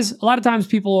 the thing is, a lot of times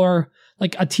people are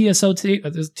like a TSO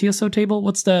table.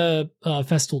 What's the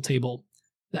Festool table?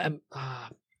 The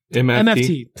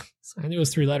MFT. I knew it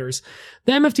was 3 letters.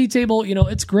 The MFT table,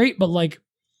 it's great, but like,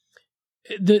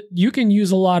 you can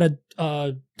use a lot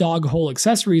of dog hole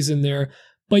accessories in there,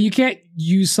 but you can't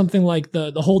use something like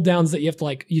the hold downs that you have to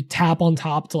like you tap on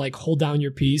top to like hold down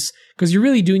your piece, because you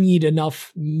really do need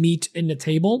enough meat in the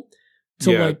table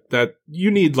to that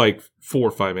you need like 4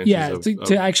 or 5 inches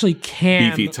to actually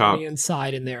cam beefy top. The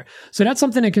inside in there. So that's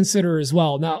something to consider as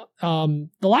well. Now,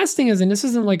 the last thing is, and this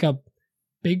isn't like a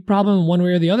big problem one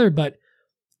way or the other, but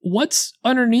what's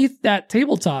underneath that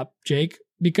tabletop, Jake?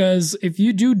 Because if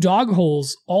you do dog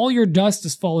holes, all your dust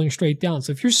is falling straight down.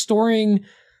 So if you're storing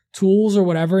tools or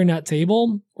whatever in that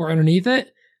table or underneath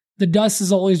it, the dust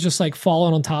is always just like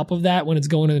falling on top of that when it's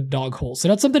going in a dog hole. So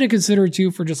that's something to consider too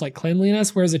for just like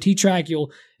cleanliness. Whereas a T-Track,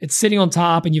 it's sitting on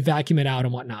top and you vacuum it out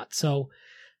and whatnot. So,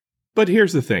 but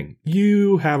here's the thing: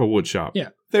 you have a wood shop. Yeah,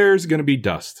 there's going to be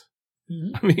dust.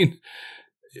 Mm-hmm. I mean,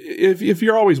 if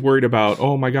you're always worried about,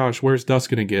 oh my gosh, where's dust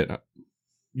going to get?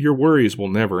 Your worries will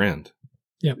never end.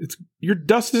 Yeah, your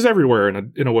dust is everywhere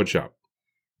in a wood shop.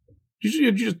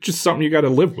 It's just something you got to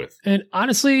live with. And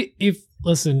honestly,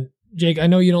 listen, Jake, I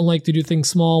know you don't like to do things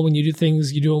small. When you do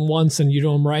things, you do them once and you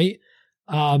do them right.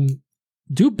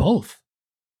 Do both.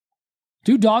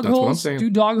 Do dog holes.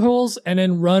 Do dog holes, and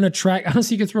then run a track.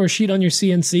 Honestly, you can throw a sheet on your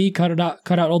CNC, cut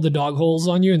out all the dog holes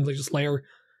on you, and just layer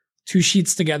 2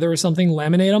 sheets together or something.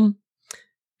 Laminate them.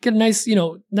 Get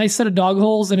a nice set of dog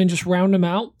holes, and then just round them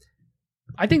out.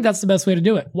 I think that's the best way to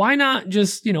do it. Why not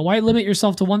just, why limit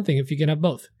yourself to one thing if you can have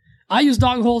both? I use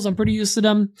dog holes. I'm pretty used to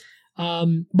them.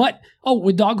 But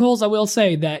with dog holes, I will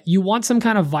say that you want some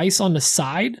kind of vise on the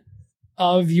side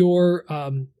of your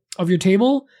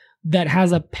table that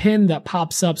has a pin that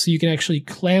pops up so you can actually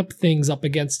clamp things up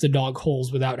against the dog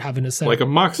holes without having to set like a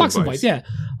moxie vise. Yeah.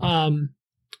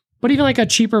 But even like a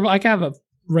cheaper, like I have a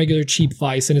regular cheap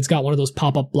vise and it's got one of those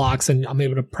pop-up blocks and I'm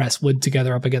able to press wood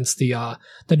together up against the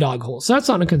dog hole. So that's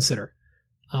something to consider.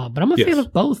 But I'm a fan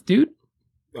of both, dude.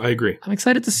 I agree. I'm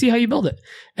excited to see how you build it.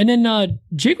 And then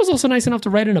Jake was also nice enough to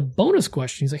write in a bonus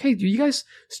question. He's like, hey, do you guys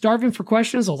starving for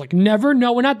questions? I was like, never.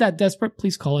 No, we're not that desperate.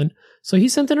 Please call in. So he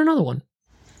sent in another one.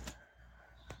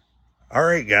 All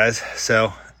right, guys.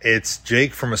 So it's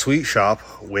Jake from A Sweet Shop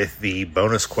with the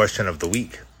bonus question of the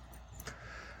week.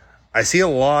 I see a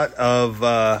lot of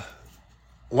other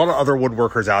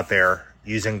woodworkers out there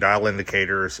using dial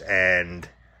indicators and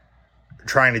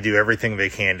trying to do everything they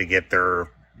can to get their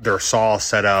saw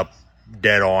set up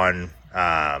dead on,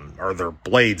 or their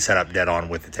blade set up dead on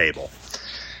with the table.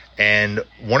 And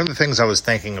one of the things I was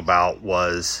thinking about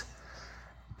was,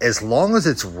 as long as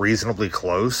it's reasonably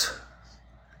close,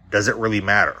 does it really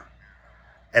matter?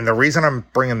 And the reason I'm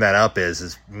bringing that up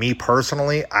is me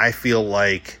personally, I feel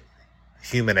like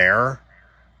human error,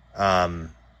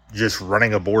 just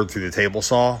running a board through the table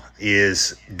saw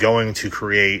is going to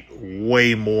create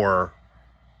way more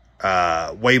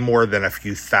than a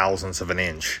few thousandths of an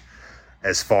inch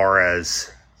as far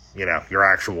as, your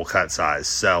actual cut size.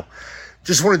 So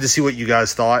just wanted to see what you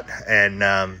guys thought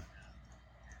and,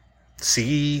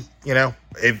 see,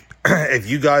 if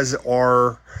you guys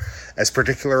are as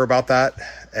particular about that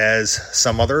as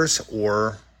some others,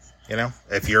 or,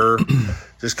 if you're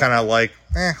just kind of like,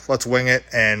 let's wing it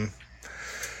and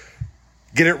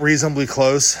get it reasonably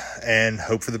close and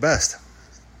hope for the best.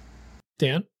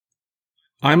 Dan?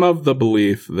 I'm of the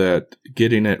belief that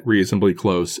getting it reasonably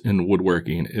close in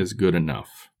woodworking is good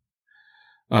enough.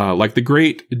 Like the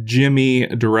great Jimmy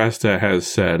DiResta has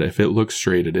said, if it looks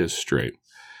straight, it is straight.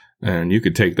 And you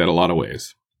could take that a lot of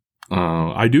ways.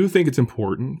 I do think it's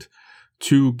important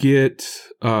to get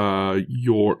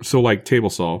like table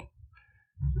saw.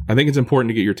 I think it's important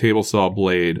to get your table saw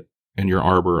blade and your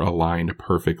arbor aligned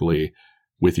perfectly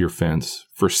with your fence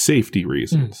for safety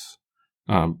reasons.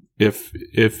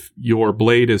 If your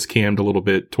blade is cammed a little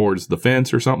bit towards the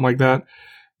fence or something like that,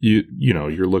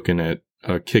 you're looking at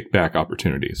a kickback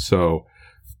opportunity. So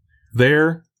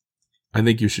there, I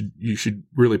think you should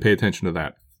really pay attention to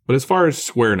that. But as far as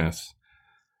squareness,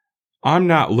 I'm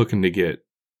not looking to get,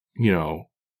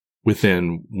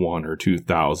 within 1 or 2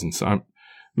 thousandths.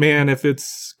 Man, if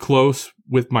it's close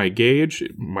with my gauge,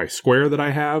 my square that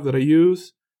I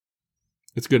use,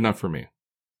 it's good enough for me.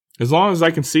 As long as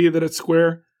I can see that it's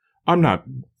square, I'm not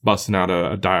busting out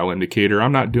a dial indicator.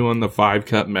 I'm not doing the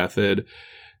 5-cut method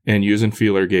and using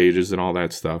feeler gauges and all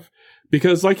that stuff.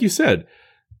 Because like you said,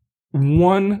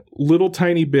 one little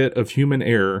tiny bit of human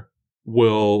error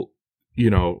will,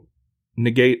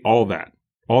 negate all that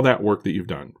work that you've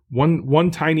done.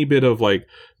 One tiny bit of like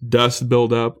dust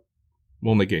buildup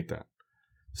will negate that.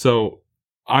 So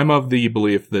I'm of the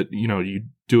belief that, you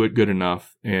do it good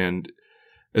enough. And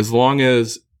as long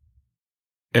as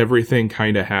everything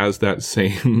kind of has that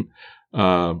same,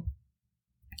 quote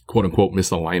unquote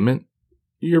misalignment,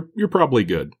 you're probably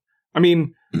good. I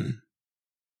mean,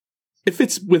 if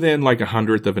it's within like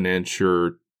 1/100th of an inch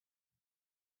or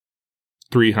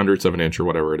 3/100ths of an inch or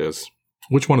whatever it is,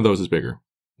 which one of those is bigger?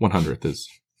 1/100th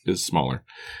is smaller.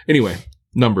 Anyway,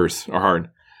 numbers are hard.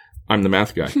 I'm the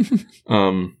math guy.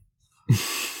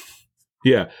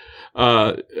 Yeah.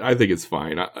 I think it's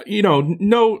fine.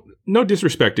 No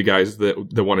disrespect to guys that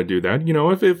want to do that.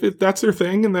 If that's their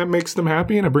thing and that makes them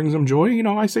happy and it brings them joy,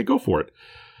 I say go for it.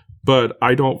 But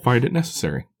I don't find it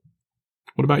necessary.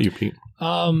 What about you, Pete?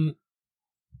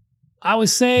 I would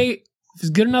say if it's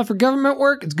good enough for government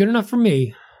work, it's good enough for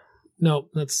me. No,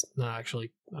 that's not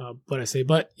actually what I say.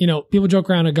 But, people joke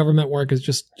around at government work is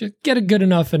just get it good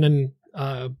enough and then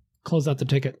close out the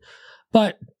ticket.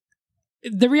 But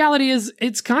the reality is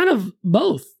it's kind of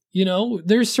both.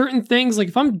 There's certain things, like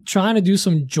if I'm trying to do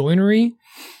some joinery,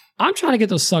 I'm trying to get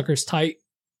those suckers tight.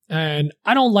 And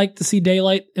I don't like to see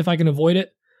daylight if I can avoid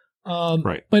it.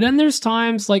 Right. But then there's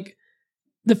times like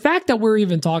the fact that we're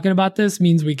even talking about this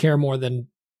means we care more than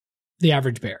the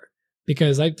average bear.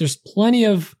 Because there's plenty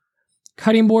of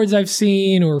cutting boards I've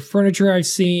seen or furniture I've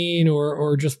seen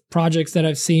or just projects that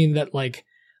I've seen that like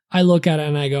I look at it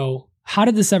and I go, how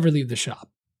did this ever leave the shop?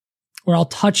 Or I'll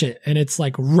touch it and it's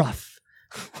like rough.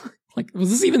 Like, was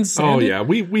this even sanded? Oh yeah,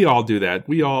 we all do that.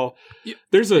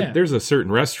 There's a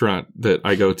certain restaurant that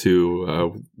I go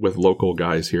to with local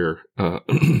guys here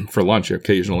for lunch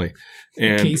occasionally.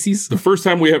 And Casey's? the first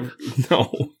time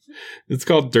it's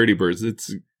called Dirty Birds.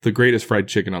 It's the greatest fried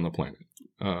chicken on the planet.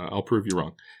 I'll prove you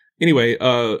wrong. Anyway,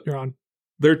 You're on.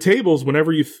 their tables,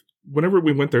 whenever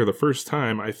we went there the first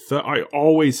time, I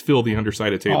always feel the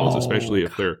underside of tables, especially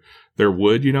if they're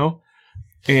wood,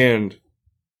 and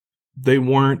they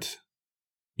weren't,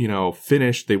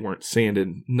 finished. They weren't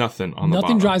sanded. Nothing on the bottom.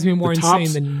 Nothing drives me more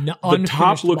insane than the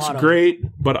top looks bottom. great,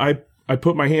 but I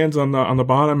put my hands on the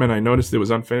bottom and I noticed it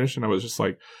was unfinished, and I was just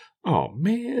like, oh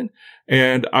man.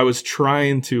 And I was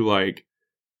trying to like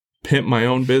pimp my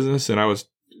own business, and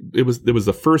it was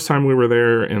the first time we were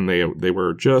there, and they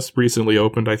were just recently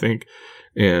opened, I think.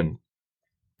 And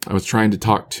I was trying to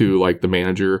talk to like the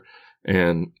manager,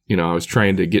 and I was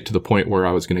trying to get to the point where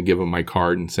I was going to give him my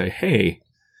card and say, hey,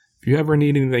 if you ever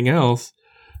need anything else.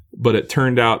 But it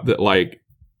turned out that like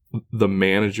the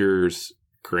manager's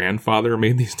grandfather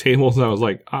made these tables. And I was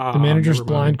like, the manager's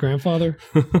blind grandfather.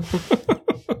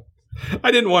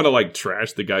 I didn't want to like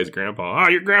trash the guy's grandpa.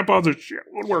 Your grandpa's a shit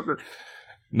woodworker.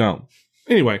 No.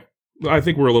 Anyway, I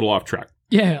think we're a little off track.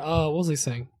 Yeah. What was I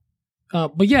saying?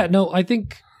 But yeah, no, I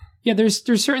think, there's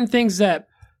certain things that,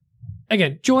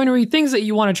 again, joinery, things that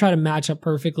you want to try to match up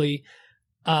perfectly.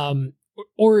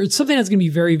 Or it's something that's going to be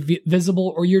very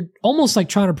visible, or you're almost like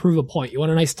trying to prove a point. You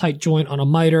want a nice tight joint on a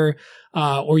miter,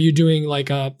 or you're doing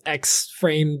like a X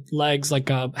frame legs,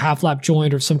 like a half lap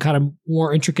joint or some kind of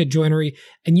more intricate joinery,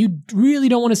 and you really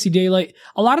don't want to see daylight.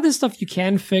 A lot of this stuff you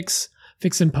can fix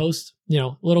in post,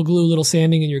 little glue, little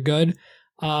sanding, and you're good.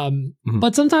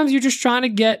 But sometimes you're just trying to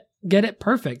get it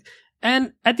perfect.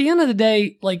 And at the end of the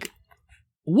day, like,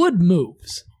 wood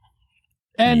moves.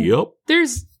 And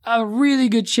there's a really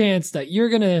good chance that you're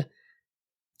going to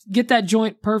get that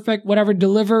joint perfect, whatever,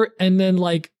 deliver, and then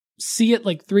like see it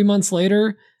like 3 months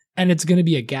later and it's going to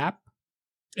be a gap.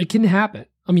 It can happen.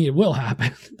 I mean, it will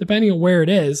happen depending on where it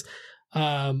is.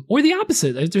 Or the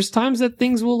opposite. There's times that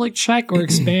things will like check or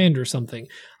expand or something.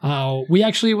 We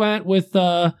actually went with,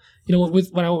 when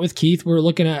I went with Keith, we were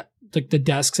looking at like the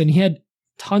desks, and he had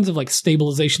tons of like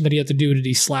stabilization that he had to do to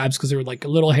these slabs because there were like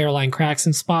little hairline cracks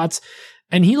and spots.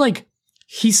 And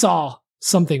he saw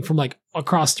something from like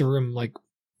across the room, like,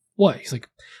 what? He's like,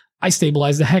 I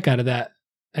stabilized the heck out of that.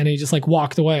 And he just like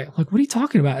walked away. I'm like, what are you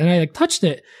talking about? And I like touched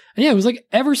it. And yeah, it was like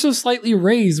ever so slightly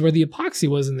raised where the epoxy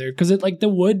was in there, because it like the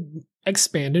wood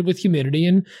expanded with humidity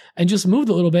and just moved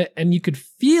a little bit, and you could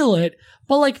feel it.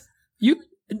 But like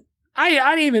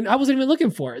I wasn't even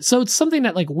looking for it. So it's something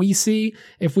that like we see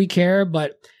if we care,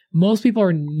 but most people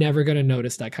are never going to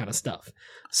notice that kind of stuff.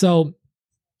 So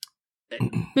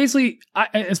basically,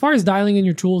 as far as dialing in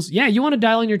your tools, you want to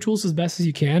dial in your tools as best as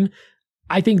you can.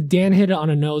 I think Dan hit it on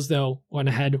a nose, though, on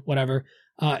a head, whatever.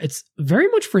 It's very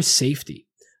much for safety.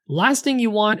 Last thing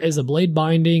you want is a blade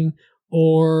binding,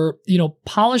 or,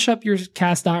 polish up your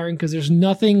cast iron, because there's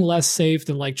nothing less safe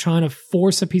than like trying to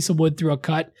force a piece of wood through a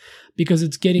cut because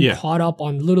it's getting caught up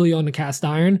literally on the cast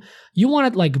iron. You want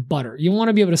it like butter. You want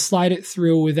to be able to slide it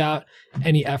through without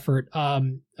any effort.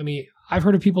 I've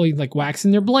heard of people like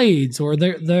waxing their blades or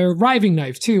their riving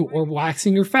knife too, or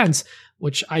waxing your fence,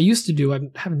 which I used to do. I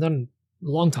haven't done in a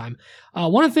long time.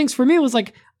 One of the things for me was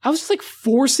like, I was just like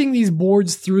forcing these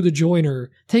boards through the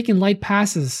joiner, taking light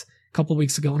passes a couple of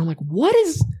weeks ago. And I'm like, what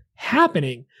is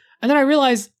happening? And then I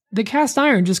realized the cast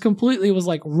iron just completely was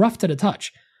like rough to the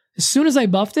touch. As soon as I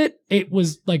buffed it, it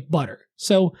was like butter.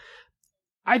 So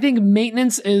I think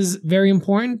maintenance is very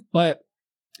important, but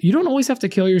you don't always have to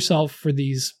kill yourself for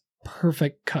these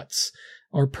perfect cuts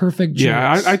or perfect joints.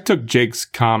 Yeah, I took Jake's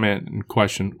comment and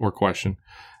question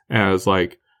as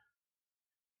like,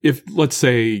 if let's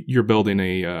say you're building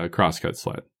a crosscut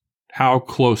sled, how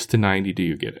close to 90 do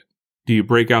you get it? Do you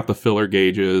break out the filler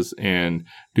gauges and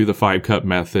do the 5-cut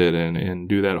method and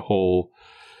do that whole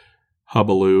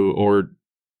hubbaloo, or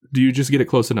do you just get it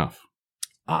close enough?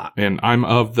 And I'm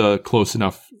of the close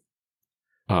enough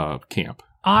camp.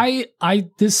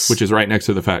 Which is right next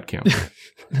to the fat camp.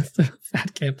 That's the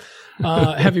fat camp.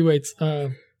 Heavyweights.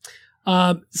 So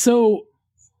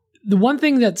the one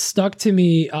thing that stuck to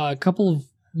me a couple of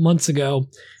months ago,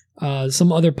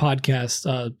 some other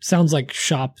podcast, sounds like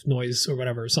Shop Noise or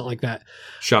whatever, something like that.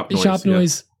 Shop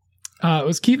Noise. It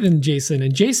was Keith and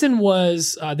Jason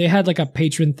was, they had like a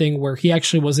patron thing where he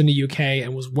actually was in the UK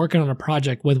and was working on a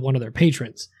project with one of their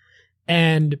patrons.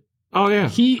 And oh yeah,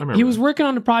 he was working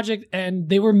on the project, and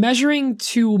they were measuring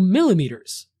to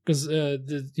millimeters because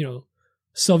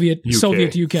Soviet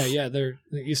UK, yeah, they're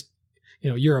East,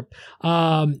 Europe.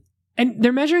 And And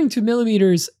they're measuring 2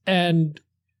 millimeters, and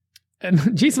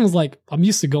Jason was like, I'm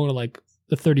used to going to like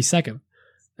the 32nd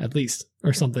at least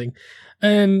or something.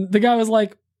 And the guy was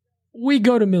like, we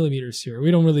go to millimeters here. We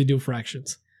don't really do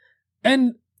fractions.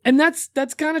 And that's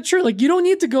kind of true. Like, you don't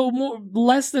need to go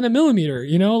less than a millimeter,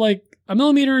 you know, like a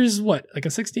millimeter is what, like a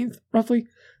 16th roughly,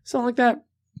 something like that.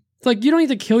 It's like, you don't need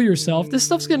to kill yourself. This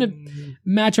stuff's going to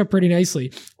match up pretty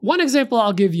nicely. One example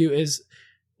I'll give you is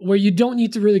where you don't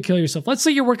need to really kill yourself. Let's say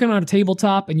you're working on a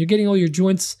tabletop and you're getting all your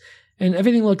joints and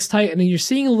everything looks tight, and then you're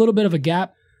seeing a little bit of a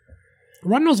gap.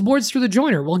 Run those boards through the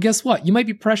joiner. Well, guess what? You might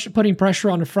be putting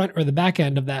pressure on the front or the back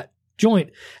end of that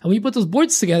joint. And when you put those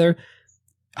boards together,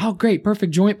 oh, great,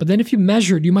 perfect joint. But then if you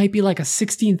measured, you might be like a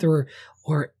 16th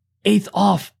or 8th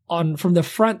off from the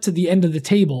front to the end of the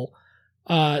table.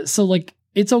 So like,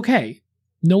 it's okay.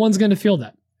 No one's going to feel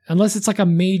that unless it's like a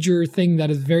major thing that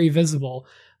is very visible.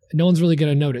 No one's really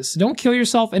going to notice. So don't kill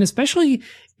yourself. And especially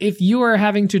if you are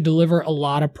having to deliver a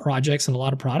lot of projects and a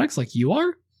lot of products like you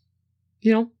are,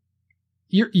 you know,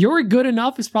 you're good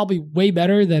enough is probably way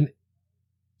better than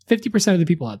 50% of the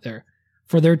people out there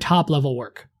for their top level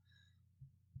work.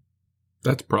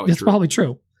 That's probably true. Probably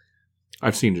true.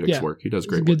 I've seen Jake's work. He does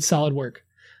great work. Good, solid work.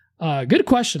 Good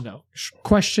question, though.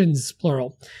 Questions,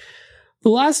 plural. The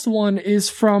last one is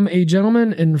from a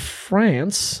gentleman in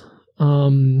France.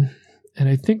 And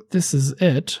I think this is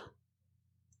it.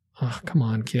 Oh, come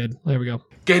on, kid. There we go.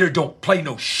 Gator don't play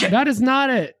no shit. That is not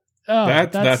it. Oh,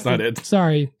 that's not it.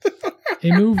 Sorry.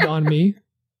 It moved on me.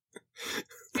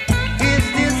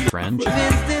 French.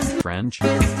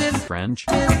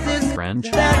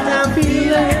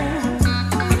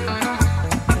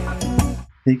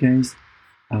 Hey guys,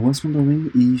 I was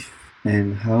wondering if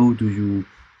and how do you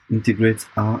integrate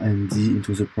R&D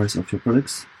into the price of your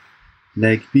products?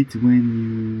 Like when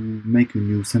you make a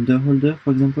new sender holder,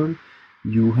 for example,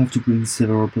 you have to print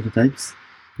several prototypes,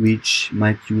 which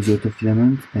might use a lot of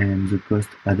filament and the cost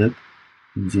add up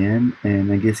in the end.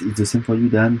 And I guess it's the same for you,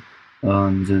 Dan,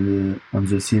 on the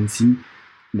CNC,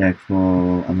 like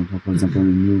for, I don't know, for example, a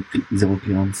new zero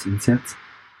clearance insert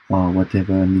or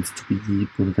whatever needs to be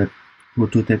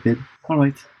prototyped.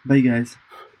 Alright, bye guys.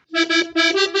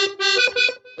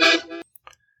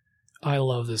 I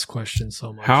love this question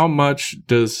so much. How much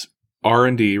does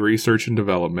R&D, research and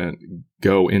development,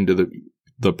 go into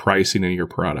the pricing of your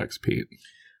products, Pete?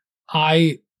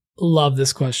 I love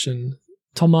this question.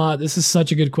 Thomas, this is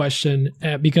such a good question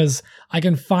because I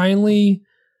can finally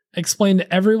explain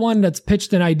to everyone that's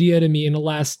pitched an idea to me in the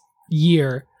last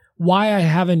year why I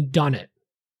haven't done it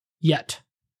yet.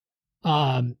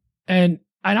 And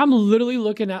I'm literally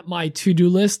looking at my to-do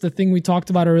list, the thing we talked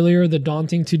about earlier, the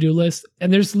daunting to-do list.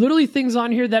 And there's literally things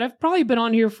on here that have probably been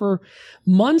on here for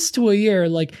months to a year,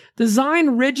 like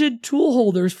design rigid tool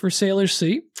holders for Sailor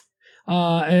C.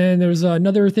 And there's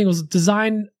another thing was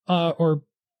design or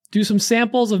do some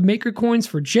samples of maker coins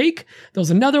for Jake. There was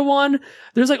another one.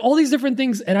 There's like all these different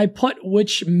things. And I put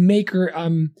which maker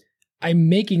I'm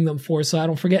making them for, so I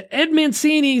don't forget. Ed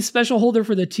Mancini, special holder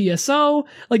for the TSO.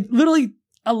 Like literally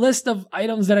a list of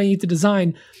items that I need to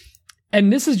design.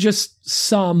 And this is just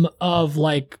some of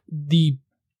like the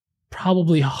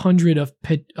probably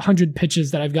 100 pitches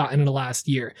that I've gotten in the last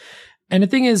year. And the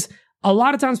thing is, a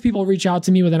lot of times people reach out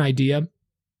to me with an idea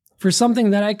for something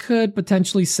that I could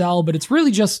potentially sell, but it's really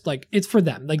just like, it's for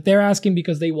them. Like they're asking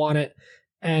because they want it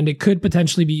and it could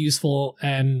potentially be useful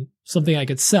and something I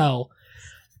could sell.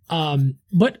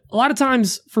 But a lot of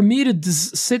times for me to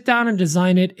sit down and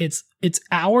design it, it's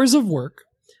hours of work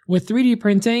with 3D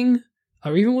printing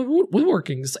or even with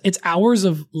woodworking. It's hours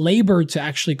of labor to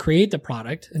actually create the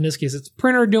product. In this case, it's a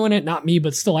printer doing it, not me,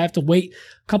 but still I have to wait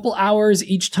a couple hours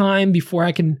each time before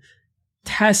I can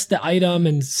test the item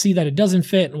and see that it doesn't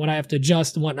fit and what I have to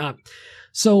adjust and whatnot.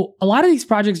 So a lot of these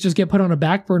projects just get put on a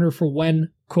back burner for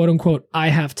when, quote unquote, I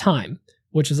have time,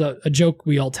 which is a joke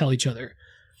we all tell each other.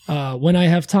 When I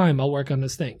have time, I'll work on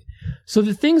this thing. So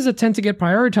the things that tend to get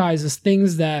prioritized is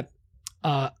things that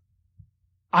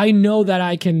I know that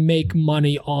I can make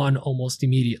money on almost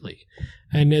immediately.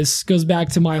 And this goes back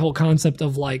to my whole concept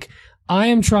of like, I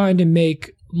am trying to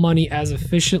make money as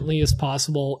efficiently as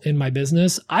possible in my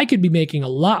business. I could be making a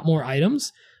lot more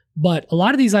items, but a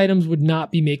lot of these items would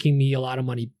not be making me a lot of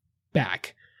money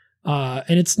back.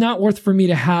 And it's not worth for me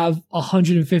to have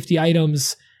 150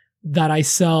 items that I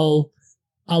sell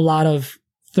a lot of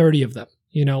 30 of them,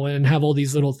 you know, and have all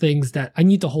these little things that I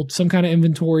need to hold some kind of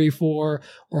inventory for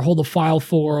or hold a file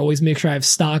for, always make sure I have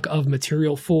stock of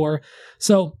material for.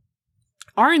 So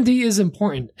R&D is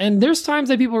important. And there's times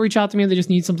that people reach out to me and they just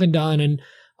need something done. And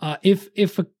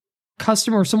if a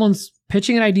customer or someone's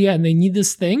pitching an idea and they need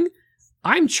this thing,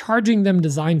 I'm charging them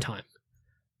design time.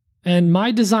 And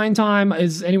my design time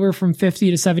is anywhere from $50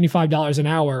 to $75 an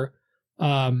hour.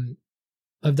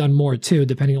 I've done more too,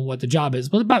 depending on what the job is,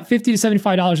 but about $50 to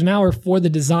 $75 an hour for the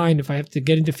design. If I have to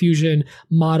get into Fusion,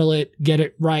 model it, get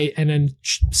it right, and then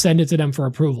send it to them for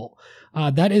approval,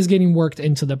 that is getting worked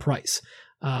into the price.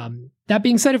 That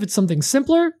being said, if it's something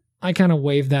simpler, I kind of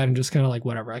waive that and just kind of like,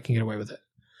 whatever, I can get away with it.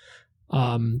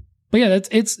 But yeah,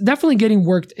 it's definitely getting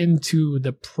worked into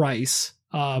the price.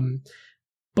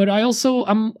 But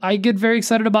I get very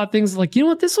excited about things like, you know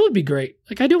what, this would be great.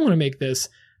 Like, I do want to make this.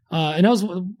 And that was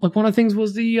like one of the things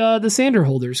was the sander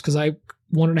holders, because I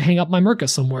wanted to hang up my Merca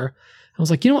somewhere. I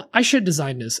was like, you know what, I should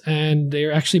design this, and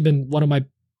they're actually been one of my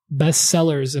best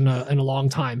sellers in a long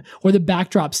time. Or the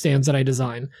backdrop stands that I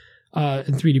design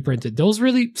and 3D printed, those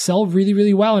really sell really,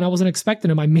 really well, and I wasn't expecting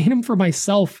them. I made them for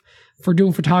myself for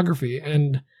doing photography,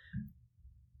 and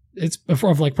it's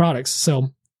of like products.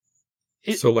 So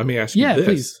let me ask you this: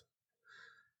 please.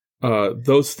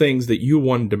 Those things that you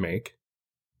wanted to make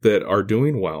that are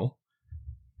doing well,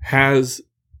 has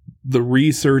the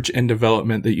research and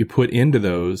development that you put into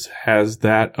those, has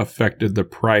that affected the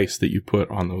price that you put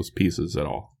on those pieces at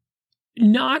all?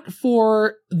 Not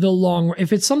for the long run.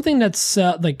 If it's something that's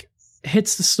like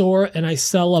hits the store and I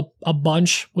sell a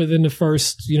bunch within the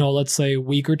first, let's say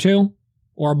week or two,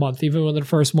 or a month, even within the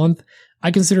first month, I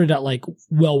consider that like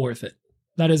well worth it.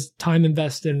 That is time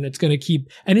invested, and it's going to keep,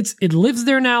 and it lives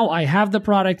there now. I have the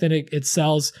product and it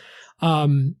sells.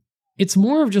 It's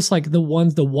more of just like the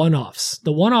one-offs.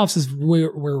 The one-offs is where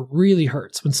it really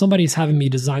hurts when somebody's having me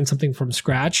design something from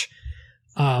scratch.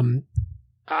 With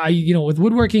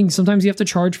woodworking, sometimes you have to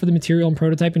charge for the material and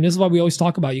prototype, and this is why we always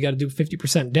talk about you got to do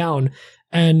 50% down.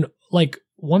 And like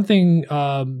one thing,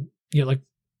 like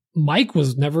Mike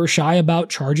was never shy about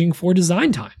charging for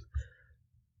design time.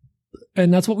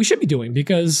 And that's what we should be doing,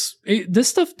 because this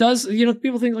stuff does,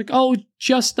 people think like, oh,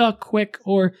 just a quick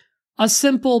or a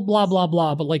simple blah, blah,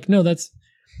 blah. But like, no,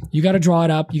 you got to draw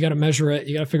it up. You got to measure it.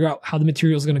 You got to figure out how the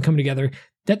material is going to come together.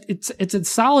 That it's a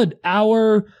solid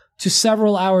hour to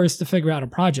several hours to figure out a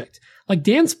project. Like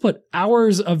Dan's put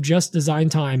hours of just design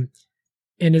time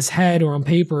in his head or on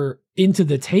paper into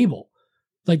the table,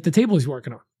 like the table he's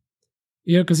working on.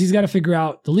 Because he's got to figure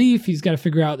out the leaf, he's got to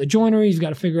figure out the joinery, he's got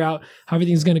to figure out how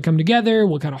everything's going to come together,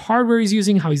 what kind of hardware he's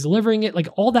using, how he's delivering it. Like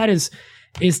all that is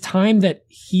time that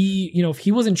he, if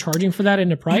he wasn't charging for that in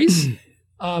the price,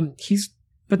 he's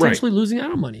potentially losing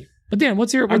out on money. But Dan,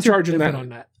 what's your input on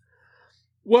that?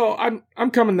 Well, I'm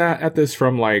coming at this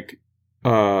from like,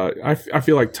 I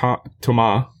feel like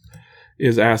Thomas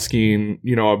is asking,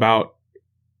 about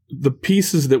the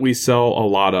pieces that we sell a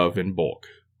lot of in bulk.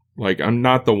 Like, I'm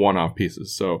not the one-off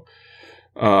pieces. So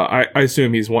I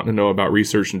assume he's wanting to know about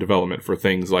research and development for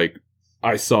things like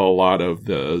I sell a lot of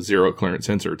the zero clearance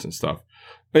inserts and stuff.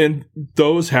 And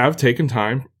those have taken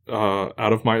time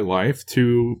out of my life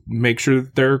to make sure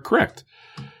that they're correct.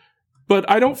 But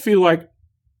I don't feel like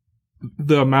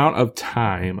the amount of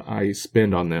time I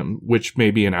spend on them, which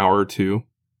may be an hour or 2,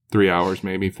 3 hours,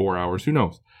 maybe 4 hours, who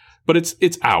knows? But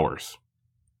it's hours,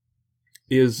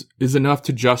 is enough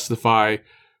to justify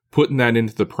putting that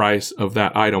into the price of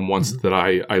that item once that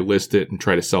I list it and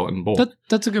try to sell it in bulk.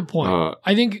 That's a good point.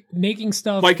 I think making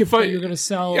stuff like if you're going to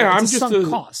sell, I'm just sunk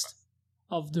cost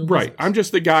of doing right. business. I'm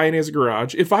just the guy in his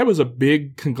garage. If I was a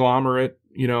big conglomerate,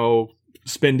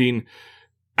 spending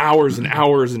hours and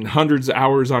hours and hundreds of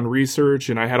hours on research,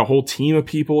 and I had a whole team of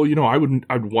people,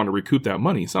 I'd want to recoup that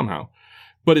money somehow.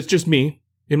 But it's just me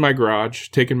in my garage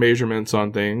taking measurements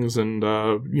on things and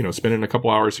spending a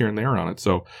couple hours here and there on it.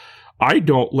 So I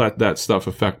don't let that stuff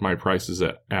affect my prices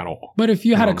at all. But if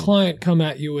you had a client come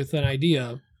at you with an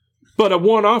idea, but a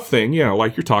one-off thing,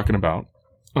 like you're talking about,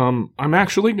 I'm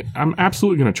absolutely going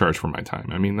to charge for my time.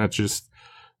 I mean, that's just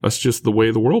the way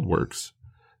the world works.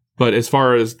 But as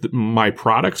far as my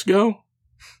products go,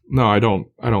 no, I don't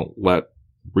let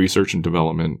research and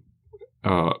development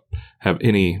have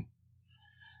any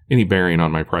bearing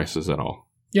on my prices at all.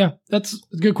 Yeah, that's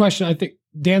a good question. I think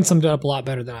Dan summed it up a lot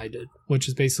better than I did, which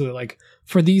is basically like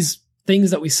for these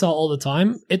things that we sell all the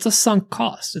time, it's a sunk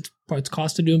cost. It's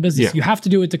cost of doing business. Yeah. You have to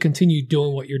do it to continue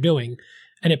doing what you're doing,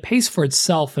 and it pays for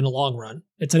itself in the long run.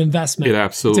 It's an investment. It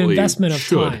absolutely It's an investment of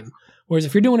should. time. Whereas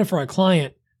if you're doing it for a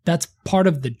client, that's part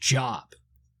of the job.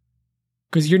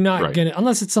 Because you're not gonna,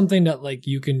 unless it's something that like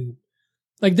you can,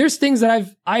 like there's things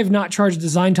that I've not charged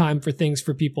design time for things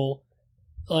for people,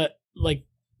 like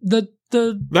the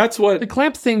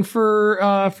clamp thing for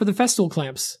the Festool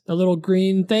clamps, the little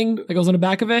green thing that goes on the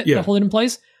back of it to hold it in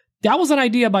place. That was an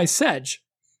idea by Sedge.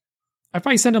 I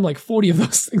probably sent him like 40 of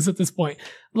those things at this point.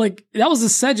 Like that was a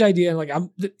Sedge idea. And like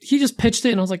he just pitched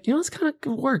it and I was like, it's kind of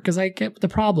good work because I get the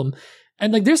problem.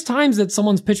 And like there's times that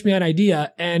someone's pitched me an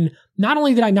idea and not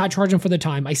only did I not charge them for the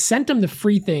time, I sent them the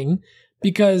free thing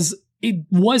because it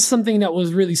was something that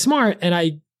was really smart and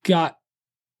I got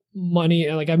money,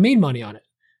 like I made money on it,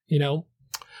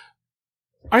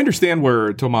 I understand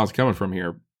where Tomas coming from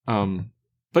here.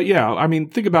 But yeah, I mean,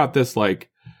 think about this like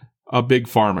a big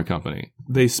pharma company.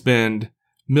 They spend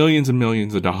millions and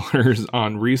millions of dollars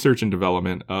on research and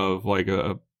development of like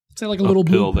a little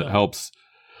pill blue that helps,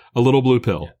 a little blue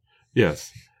pill. Yeah.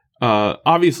 Yes.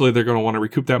 Obviously they're going to want to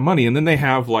recoup that money. And then they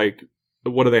have like,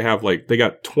 what do they have? Like they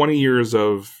got 20 years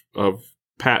of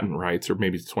patent rights, or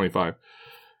maybe it's 25,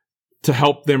 to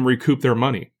help them recoup their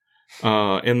money.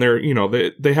 And they're,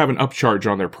 they have an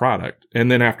upcharge on their product. And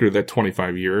then after that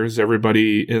 25 years,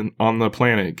 everybody on the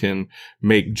planet can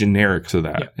make generics of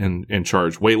that and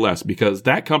charge way less because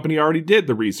that company already did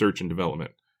the research and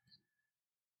development.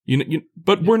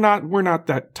 But we're not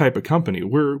that type of company.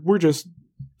 We're just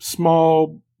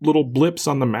small little blips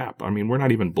on the map. I mean, we're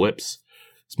not even blips,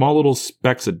 small little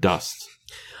specks of dust,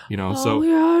 so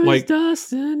like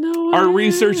dust in the our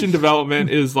research and development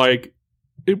is like,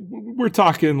 we're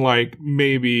talking like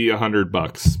maybe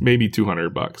 $100, maybe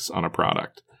 $200 on a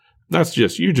product. That's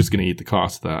you're just going to eat the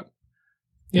cost of that,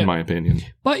 in my opinion.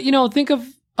 But, think of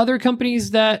other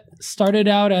companies that started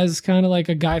out as kind of like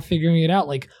a guy figuring it out.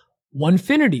 Like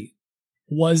Onefinity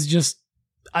was just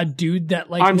a dude that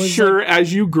like, I'm sure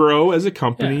as you grow as a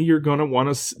company, you're going to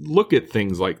want to look at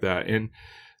things like that. And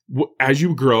as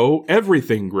you grow,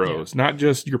 everything grows, not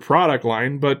just your product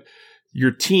line, but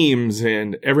your teams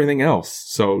and everything else.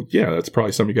 So yeah, that's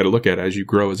probably something you got to look at as you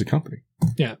grow as a company.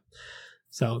 Yeah.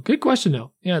 So good question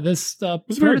though. Yeah. This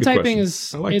prototyping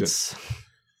is,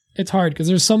 it's hard because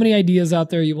there's so many ideas out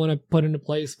there you want to put into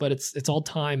place, but it's all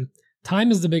time.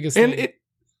 Time is the biggest thing. And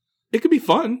it could be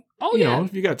fun. Oh yeah.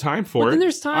 If you got time for it. Then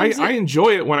there's times I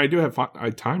enjoy it when I do have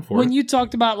time for it. When you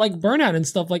talked about like burnout and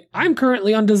stuff, like I'm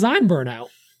currently on design burnout.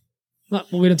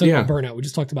 We didn't talk about burnout. We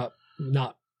just talked about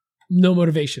no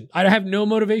motivation. I have no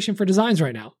motivation for designs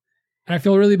right now. And I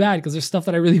feel really bad because there's stuff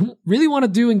that I really, really want to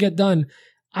do and get done.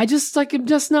 I'm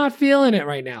just not feeling it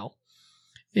right now.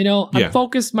 I'm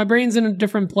focused. My brain's in a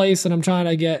different place and I'm trying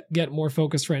to get more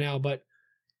focused right now. But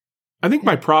I think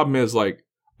my problem is like,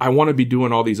 I want to be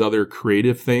doing all these other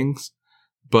creative things,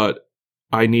 but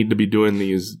I need to be doing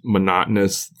these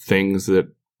monotonous things that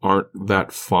aren't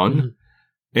that fun. Mm-hmm.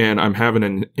 And I'm having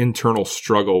an internal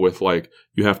struggle with like,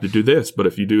 you have to do this, but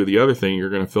if you do the other thing, you're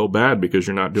going to feel bad because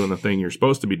you're not doing the thing you're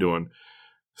supposed to be doing.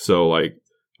 So like,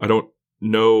 I don't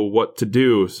know what to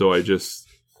do. So I just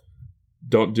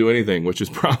don't do anything, which is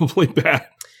probably bad.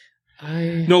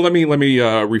 No, let me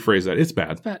rephrase that. It's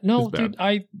bad. It's bad. No, it's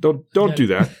bad. Dude, don't do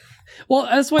that. Well,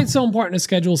 that's why it's so important to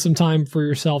schedule some time for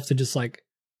yourself to just like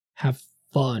have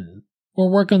fun or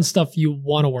work on stuff you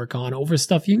want to work on over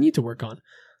stuff you need to work on.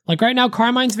 Like right now,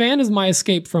 Carmine's Van is my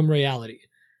escape from reality.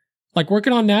 Like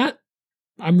working on that,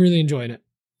 I'm really enjoying it.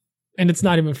 And it's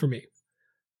not even for me.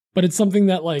 But it's something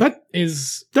that like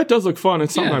that does look fun.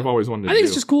 It's something I've always wanted to do. I think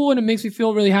it's just cool and it makes me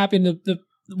feel really happy. And the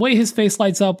way his face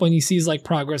lights up when he sees like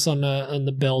progress on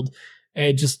the build,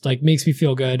 it just like makes me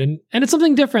feel good. And it's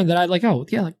something different that I like,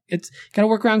 like it's gotta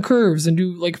work around curves and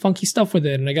do like funky stuff with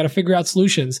it. And I gotta figure out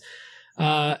solutions.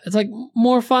 It's like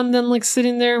more fun than like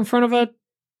sitting there in front of a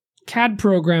CAD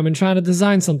program and trying to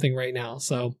design something right now.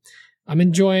 So I'm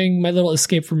enjoying my little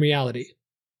escape from reality.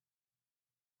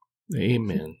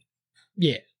 Amen.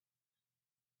 Yeah.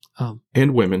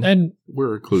 And women. And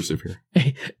we're inclusive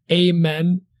here.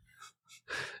 Amen.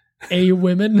 A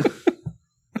women.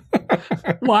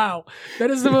 Wow. That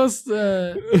is the most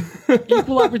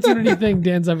equal opportunity thing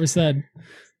Dan's ever said.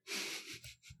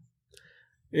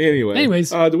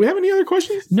 Anyways, do we have any other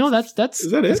questions? No, that's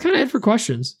is that it? That's kind of it for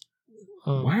questions.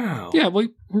 Wow. Yeah,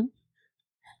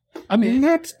 I mean,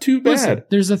 not too bad. Listen,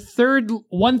 there's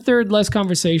 1/3 less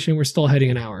conversation. We're still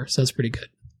heading an hour, so that's pretty good.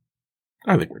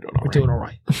 I think we're doing all right. We're doing all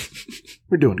right.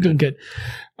 We're doing good. Doing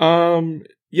good.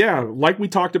 Yeah, like we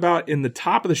talked about in the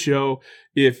top of the show,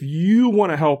 if you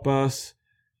want to help us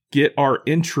get our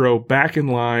intro back in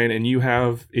line and you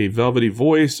have a velvety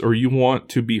voice or you want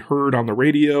to be heard on the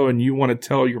radio and you want to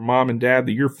tell your mom and dad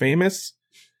that you're famous,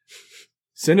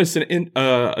 send us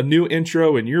a new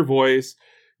intro in your voice.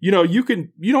 You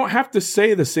don't have to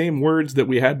say the same words that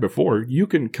we had before. You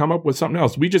can come up with something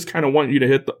else. We just kind of want you to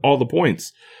hit all the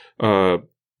points.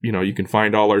 You can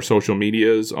find all our social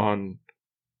medias on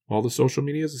all the social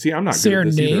medias. See, I'm not good at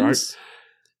this names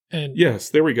either. Yes,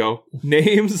 there we go.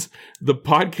 Names, the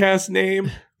podcast name,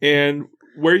 and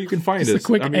where you can find Just us. a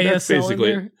quick that's ASL in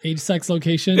there, age, sex,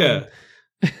 location, Yeah.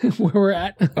 where we're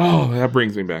at. Oh, that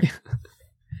brings me back.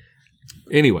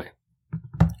 Anyway,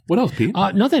 what else, Pete?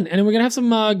 Nothing. And we're going to have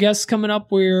some guests coming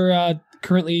up. We're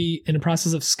currently in the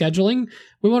process of scheduling.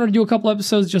 We wanted to do a couple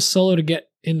episodes just solo to get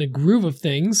in the groove of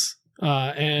things.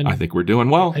 And I think we're doing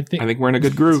well. I think we're in a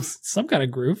good groove. Some kind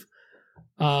of groove.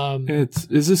 I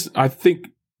think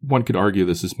one could argue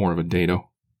this is more of a dado.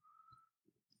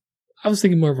 I was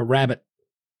thinking more of a rabbit.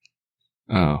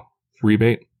 Oh,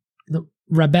 rebate? The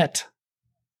rabbit.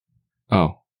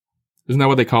 Oh. Isn't that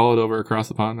what they call it over across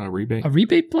the pond? A rebate? A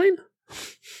rebate plane?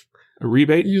 A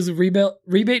rebate? You use a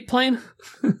rebate plane?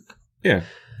 Yeah.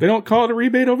 They don't call it a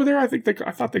rebate over there? I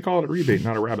thought they call it a rebate,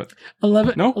 not a rabbit.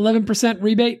 11%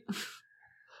 rebate?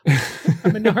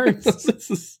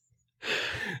 Menards.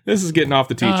 This is getting off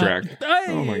the T-track.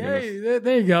 Oh my goodness.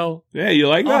 There you go. Yeah, you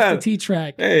like off that? The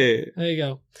T-track. Hey. There you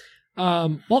go.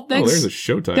 Well, thanks. Oh, there's a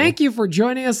show title. Thank you for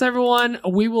joining us, everyone.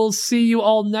 We will see you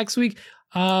all next week.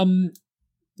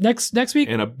 Next week.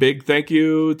 And a big thank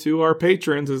you to our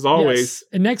patrons, as always. Yes.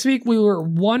 And next week, we were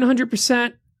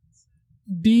 100%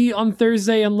 be on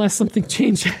Thursday unless something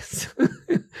changes.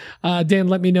 Dan,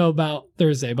 let me know about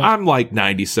Thursday. But I'm like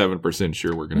 97%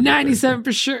 sure we're going to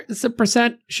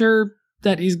 97% sure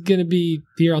that he's going to be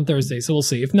here on Thursday. So we'll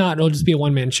see. If not, it'll just be a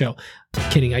one-man show.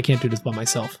 Kidding. I can't do this by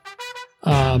myself.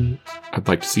 I'd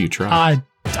like to see you try.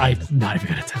 I'm not even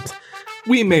going to attempt.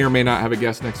 We may or may not have a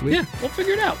guest next week. Yeah, we'll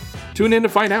figure it out. Tune in to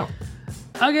find out.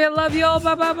 Okay, love you all.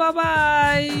 Bye, bye, bye,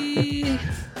 bye.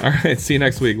 All right, see you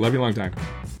next week. Love you a long time.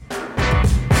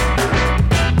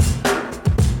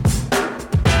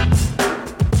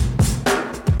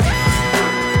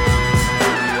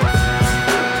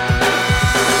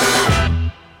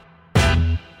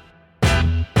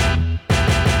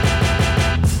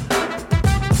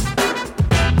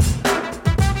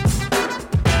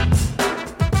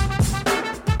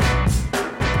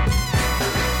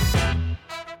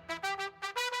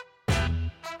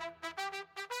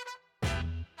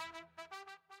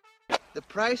 The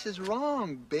price is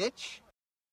wrong, bitch.